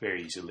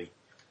very easily.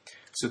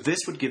 So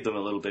this would give them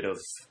a little bit of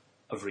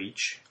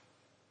reach.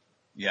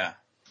 Yeah, a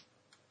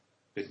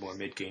bit more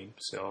mid game.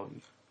 So.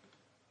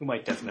 We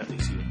might definitely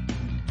see it.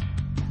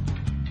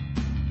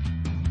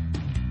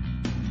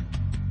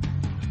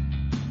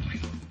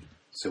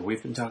 So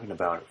we've been talking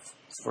about it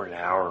for an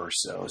hour or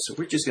so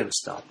we're just going to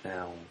stop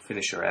now and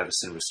finish our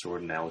Avacyn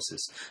Restored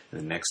analysis in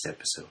the next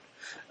episode.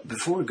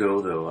 Before we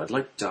go, though, I'd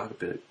like to talk a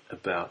bit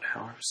about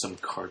how some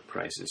card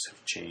prices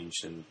have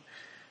changed. And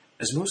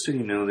as most of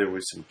you know, there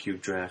were some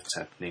cube drafts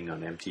happening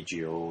on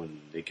MTGO, and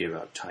they gave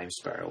out Time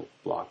Spiral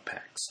block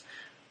packs.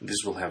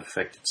 This will have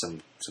affected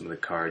some of the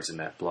cards in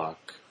that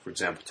block. For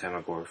example,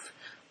 Tamagorph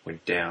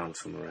went down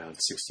from around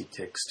 60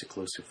 ticks to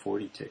close to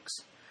 40 ticks.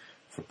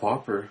 For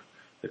Pauper,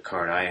 the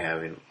card I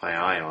have in my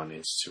eye on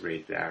is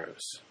Serrated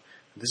Arrows.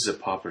 This is a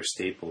Pauper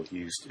staple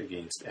used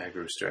against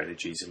aggro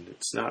strategies, and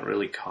it's not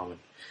really common.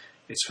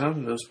 It's found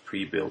in those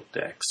pre-built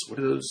decks. What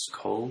are those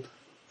called?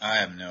 I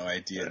have no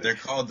idea. They're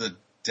called the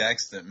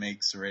decks that make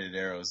Serrated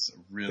Arrows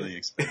really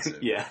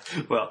expensive. Yeah,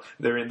 well,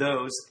 they're in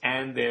those,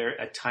 and they're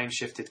a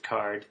time-shifted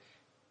card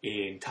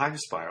in Time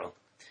Spiral.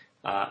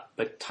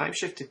 But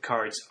time-shifted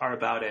cards are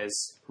about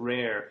as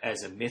rare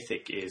as a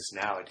mythic is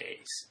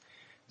nowadays.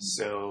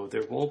 So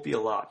there won't be a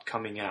lot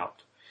coming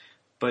out.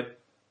 But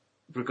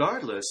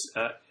regardless,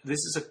 this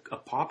is a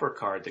Pauper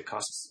card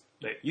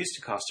that used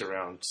to cost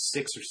around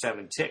 6 or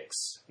 7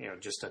 ticks,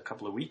 just a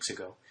couple of weeks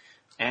ago.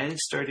 And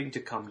it's starting to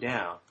come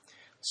down.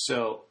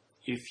 So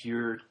if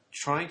you're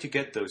trying to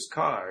get those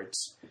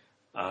cards,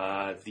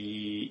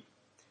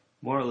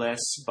 more or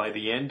less by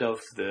the end of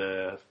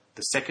the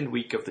second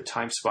week of the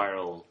Time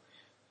Spiral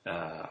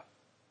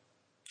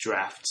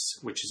drafts,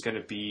 which is going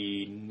to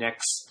be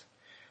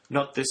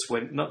not this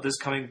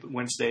coming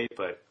Wednesday,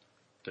 but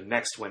the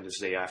next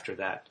Wednesday after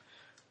that.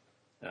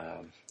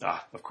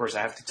 Of course,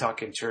 I have to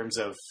talk in terms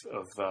of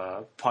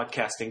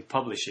podcasting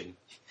publishing.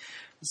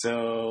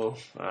 So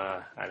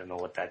I don't know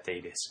what that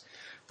date is,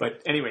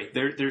 but anyway,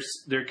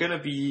 they're going to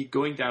be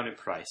going down in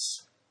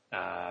price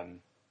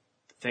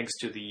thanks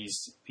to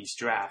these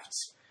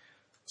drafts.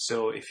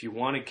 So if you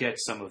want to get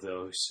some of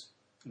those,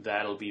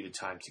 that'll be the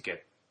time to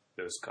get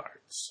those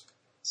cards.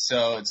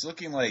 So it's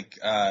looking like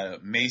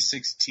May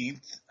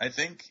 16th, I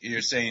think.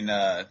 You're saying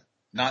not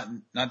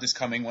this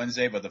coming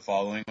Wednesday, but the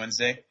following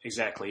Wednesday?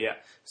 Exactly, yeah.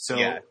 So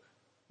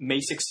May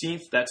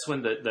 16th, that's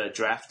when the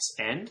drafts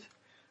end.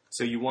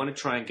 So you want to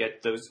try and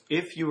get those.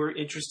 If you were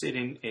interested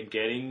in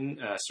getting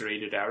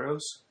Serrated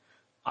Arrows,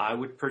 I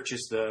would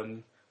purchase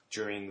them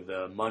during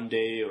the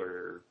Monday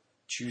or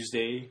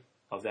Tuesday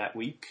of that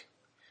week,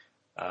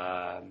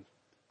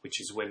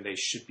 which is when they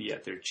should be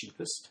at their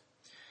cheapest.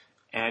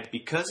 And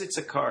because it's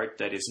a card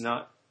that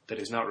that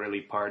is not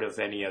really part of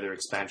any other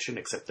expansion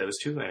except those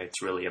two, and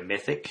it's really a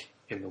mythic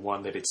in the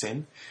one that it's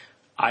in.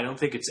 I don't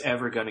think it's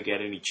ever going to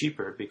get any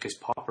cheaper because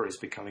Pauper is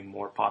becoming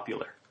more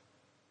popular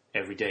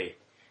every day.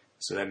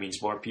 So that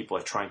means more people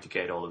are trying to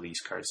get all of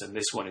these cards, and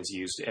this one is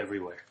used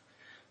everywhere.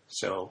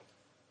 So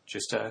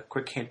just a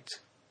quick hint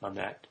on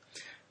that.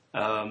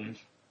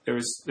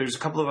 There's a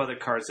couple of other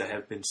cards that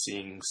have been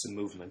seeing some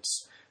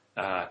movements.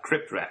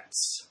 Crypt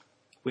Rats.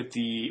 With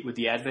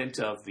the advent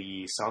of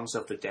the Songs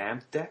of the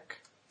Damned deck,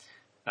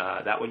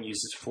 that one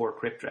uses 4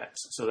 Crypt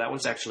Rats. So that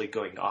one's actually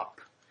going up.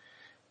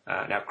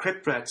 Now,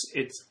 Crypt Rats,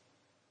 it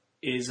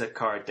is a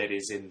card that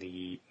is in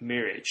the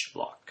Mirage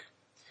block.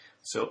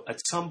 So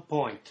at some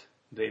point,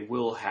 they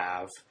will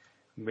have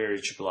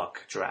Mirage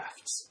block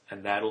drafts,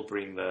 and that'll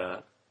bring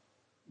the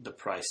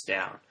price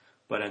down.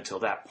 But until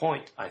that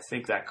point, I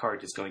think that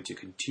card is going to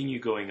continue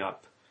going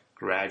up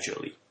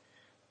gradually.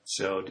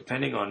 So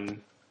depending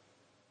on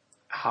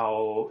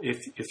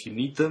if you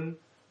need them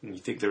and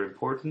you think they're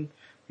important,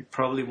 you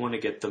probably want to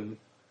get them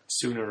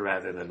sooner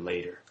rather than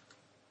later.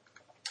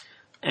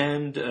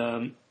 And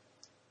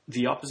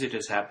the opposite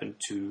has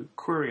happened to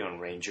Quirion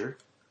Ranger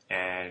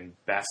and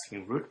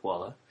Basking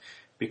Rootwalla,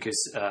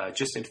 because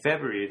just in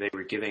February they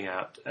were giving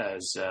out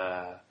as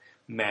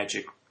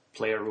Magic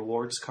player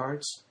rewards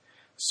cards.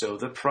 So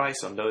the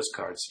price on those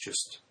cards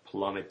just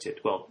plummeted.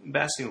 Well,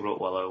 Basking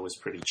Rootwalla was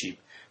pretty cheap,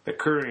 but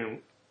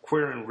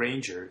Quirion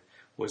Ranger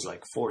was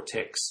like 4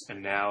 ticks,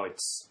 and now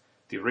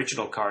the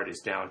original card is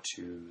down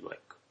to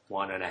like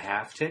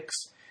 1.5 ticks,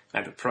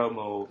 and the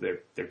promo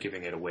they're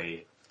giving it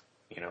away,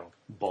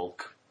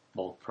 bulk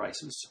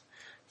prices.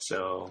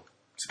 So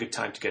it's a good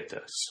time to get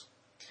those.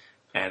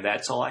 And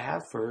that's all I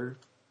have for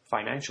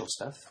financial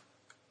stuff.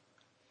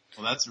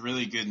 Well, that's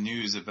really good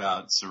news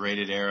about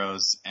Serrated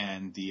Arrows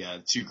and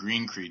the 2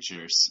 green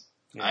creatures.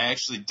 Yeah. I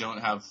actually don't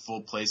have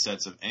full play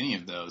sets of any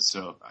of those,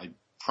 so I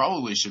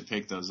probably should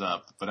pick those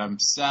up. But I'm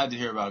sad to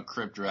hear about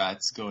Crypt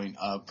Rats going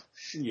up.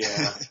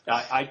 Yeah,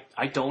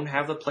 I don't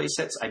have the play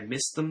sets. I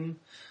missed them.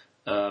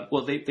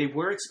 Well, they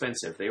were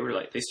expensive. They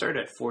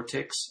started at 4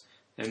 ticks,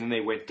 and then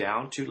they went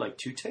down to like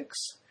 2 ticks.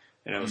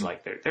 And I was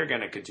like, they're going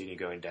to continue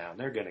going down.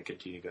 They're going to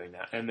continue going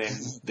down. And then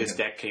this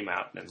deck came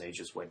out, and they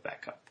just went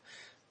back up.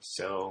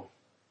 So,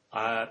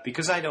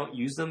 because I don't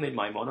use them in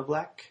my mono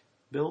black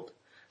build,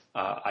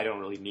 I don't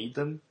really need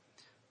them.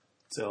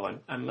 So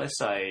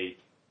unless I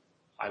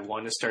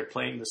want to start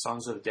playing the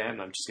Songs of the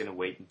Damned, I'm just going to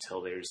wait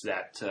until there's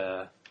that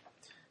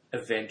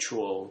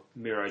eventual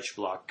Mirage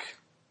block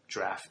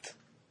draft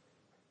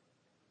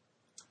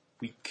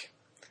week.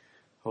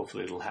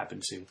 Hopefully it'll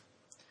happen soon.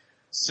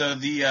 So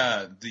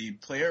the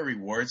player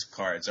rewards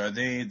cards, are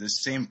they the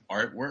same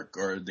artwork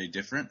or are they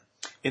different?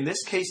 In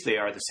this case, they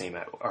are the same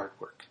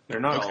artwork. They're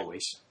not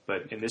always,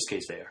 but in this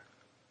case, they are.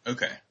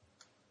 Okay.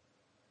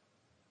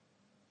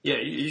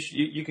 Yeah,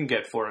 you can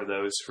get 4 of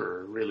those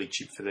for really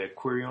cheap for the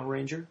Quirion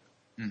Ranger.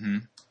 Mm-hmm.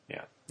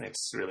 Yeah,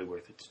 it's really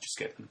worth it to just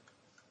get them.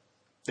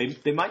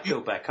 They might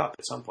go back up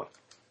at some point.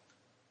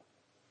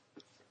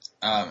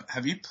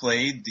 Have you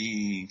played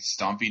the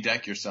Stompy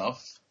deck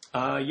yourself?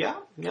 Yeah,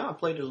 I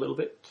played it a little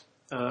bit.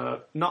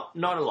 Not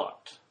a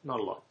lot,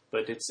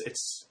 but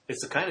it's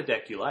the kind of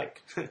deck you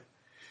like.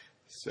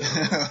 So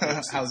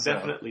it's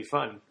definitely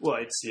fun. Well,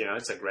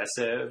 it's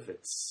aggressive.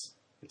 It's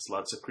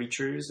lots of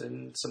creatures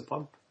and some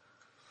pump.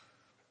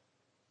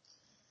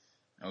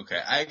 Okay,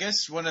 I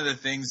guess one of the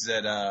things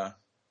that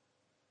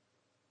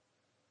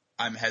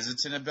I'm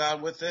hesitant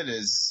about with it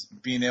is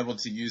being able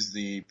to use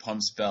the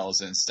pump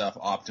spells and stuff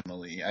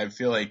optimally. I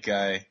feel like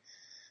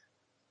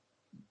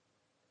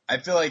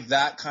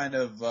that kind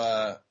of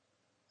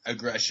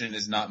aggression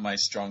is not my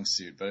strong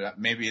suit, but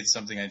maybe it's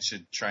something I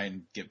should try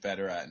and get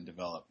better at and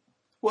develop.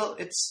 Well,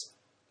 it's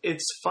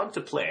fun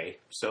to play,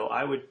 so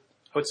I would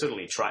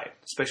certainly try it,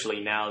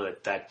 especially now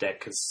that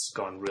deck has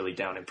gone really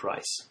down in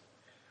price.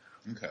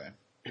 Okay.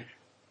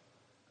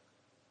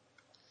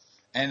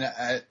 And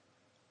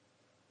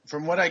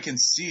from what I can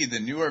see,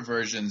 the newer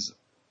versions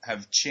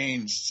have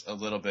changed a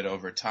little bit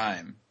over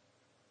time,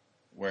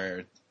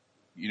 where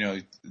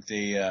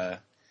they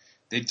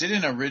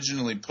didn't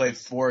originally play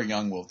 4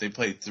 Young Wolf. They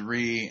played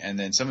 3, and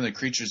then some of the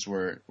creatures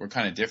were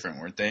kind of different,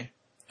 weren't they?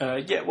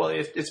 Yeah, well,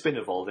 it's been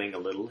evolving a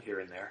little here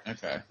and there.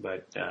 Okay.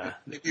 But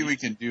maybe we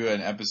can do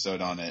an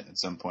episode on it at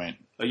some point.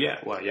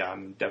 Yeah,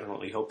 I'm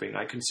definitely hoping.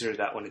 I consider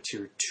that one a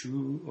tier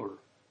 2 or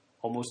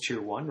almost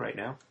tier 1 right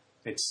now.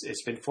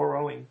 It's been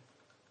 4-0ing.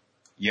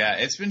 Yeah,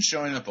 it's been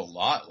showing up a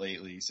lot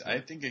lately. So I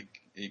think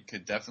it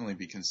could definitely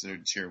be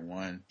considered tier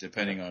 1,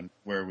 depending on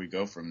where we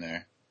go from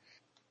there.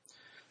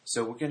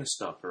 So we're going to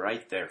stop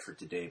right there for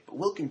today, but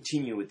we'll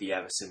continue with the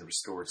Avacyn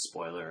Restored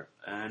spoiler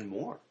and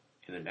more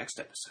in the next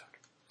episode.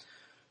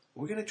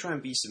 We're going to try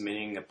and be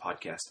submitting a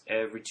podcast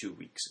every 2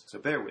 weeks, so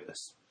bear with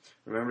us.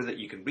 Remember that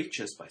you can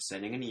reach us by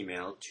sending an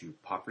email to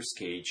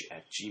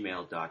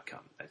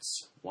pauperscage@gmail.com.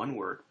 That's one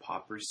word,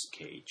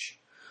 pauperscage.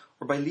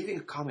 Or by leaving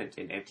a comment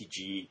in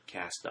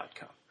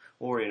mtgcast.com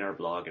or in our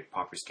blog at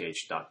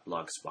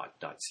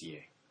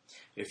pauperscage.blogspot.ca.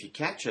 If you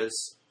catch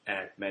us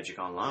at Magic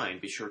Online,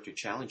 be sure to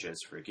challenge us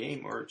for a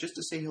game or just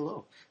to say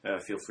hello.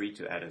 Feel free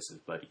to add us as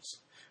buddies.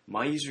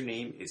 My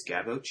username is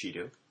Gabo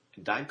Cheeto,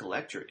 and Dime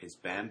Collector is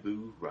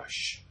Bamboo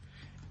Rush.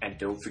 And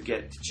don't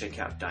forget to check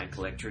out Dime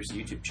Collector's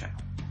YouTube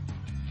channel.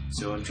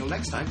 So until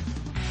next time,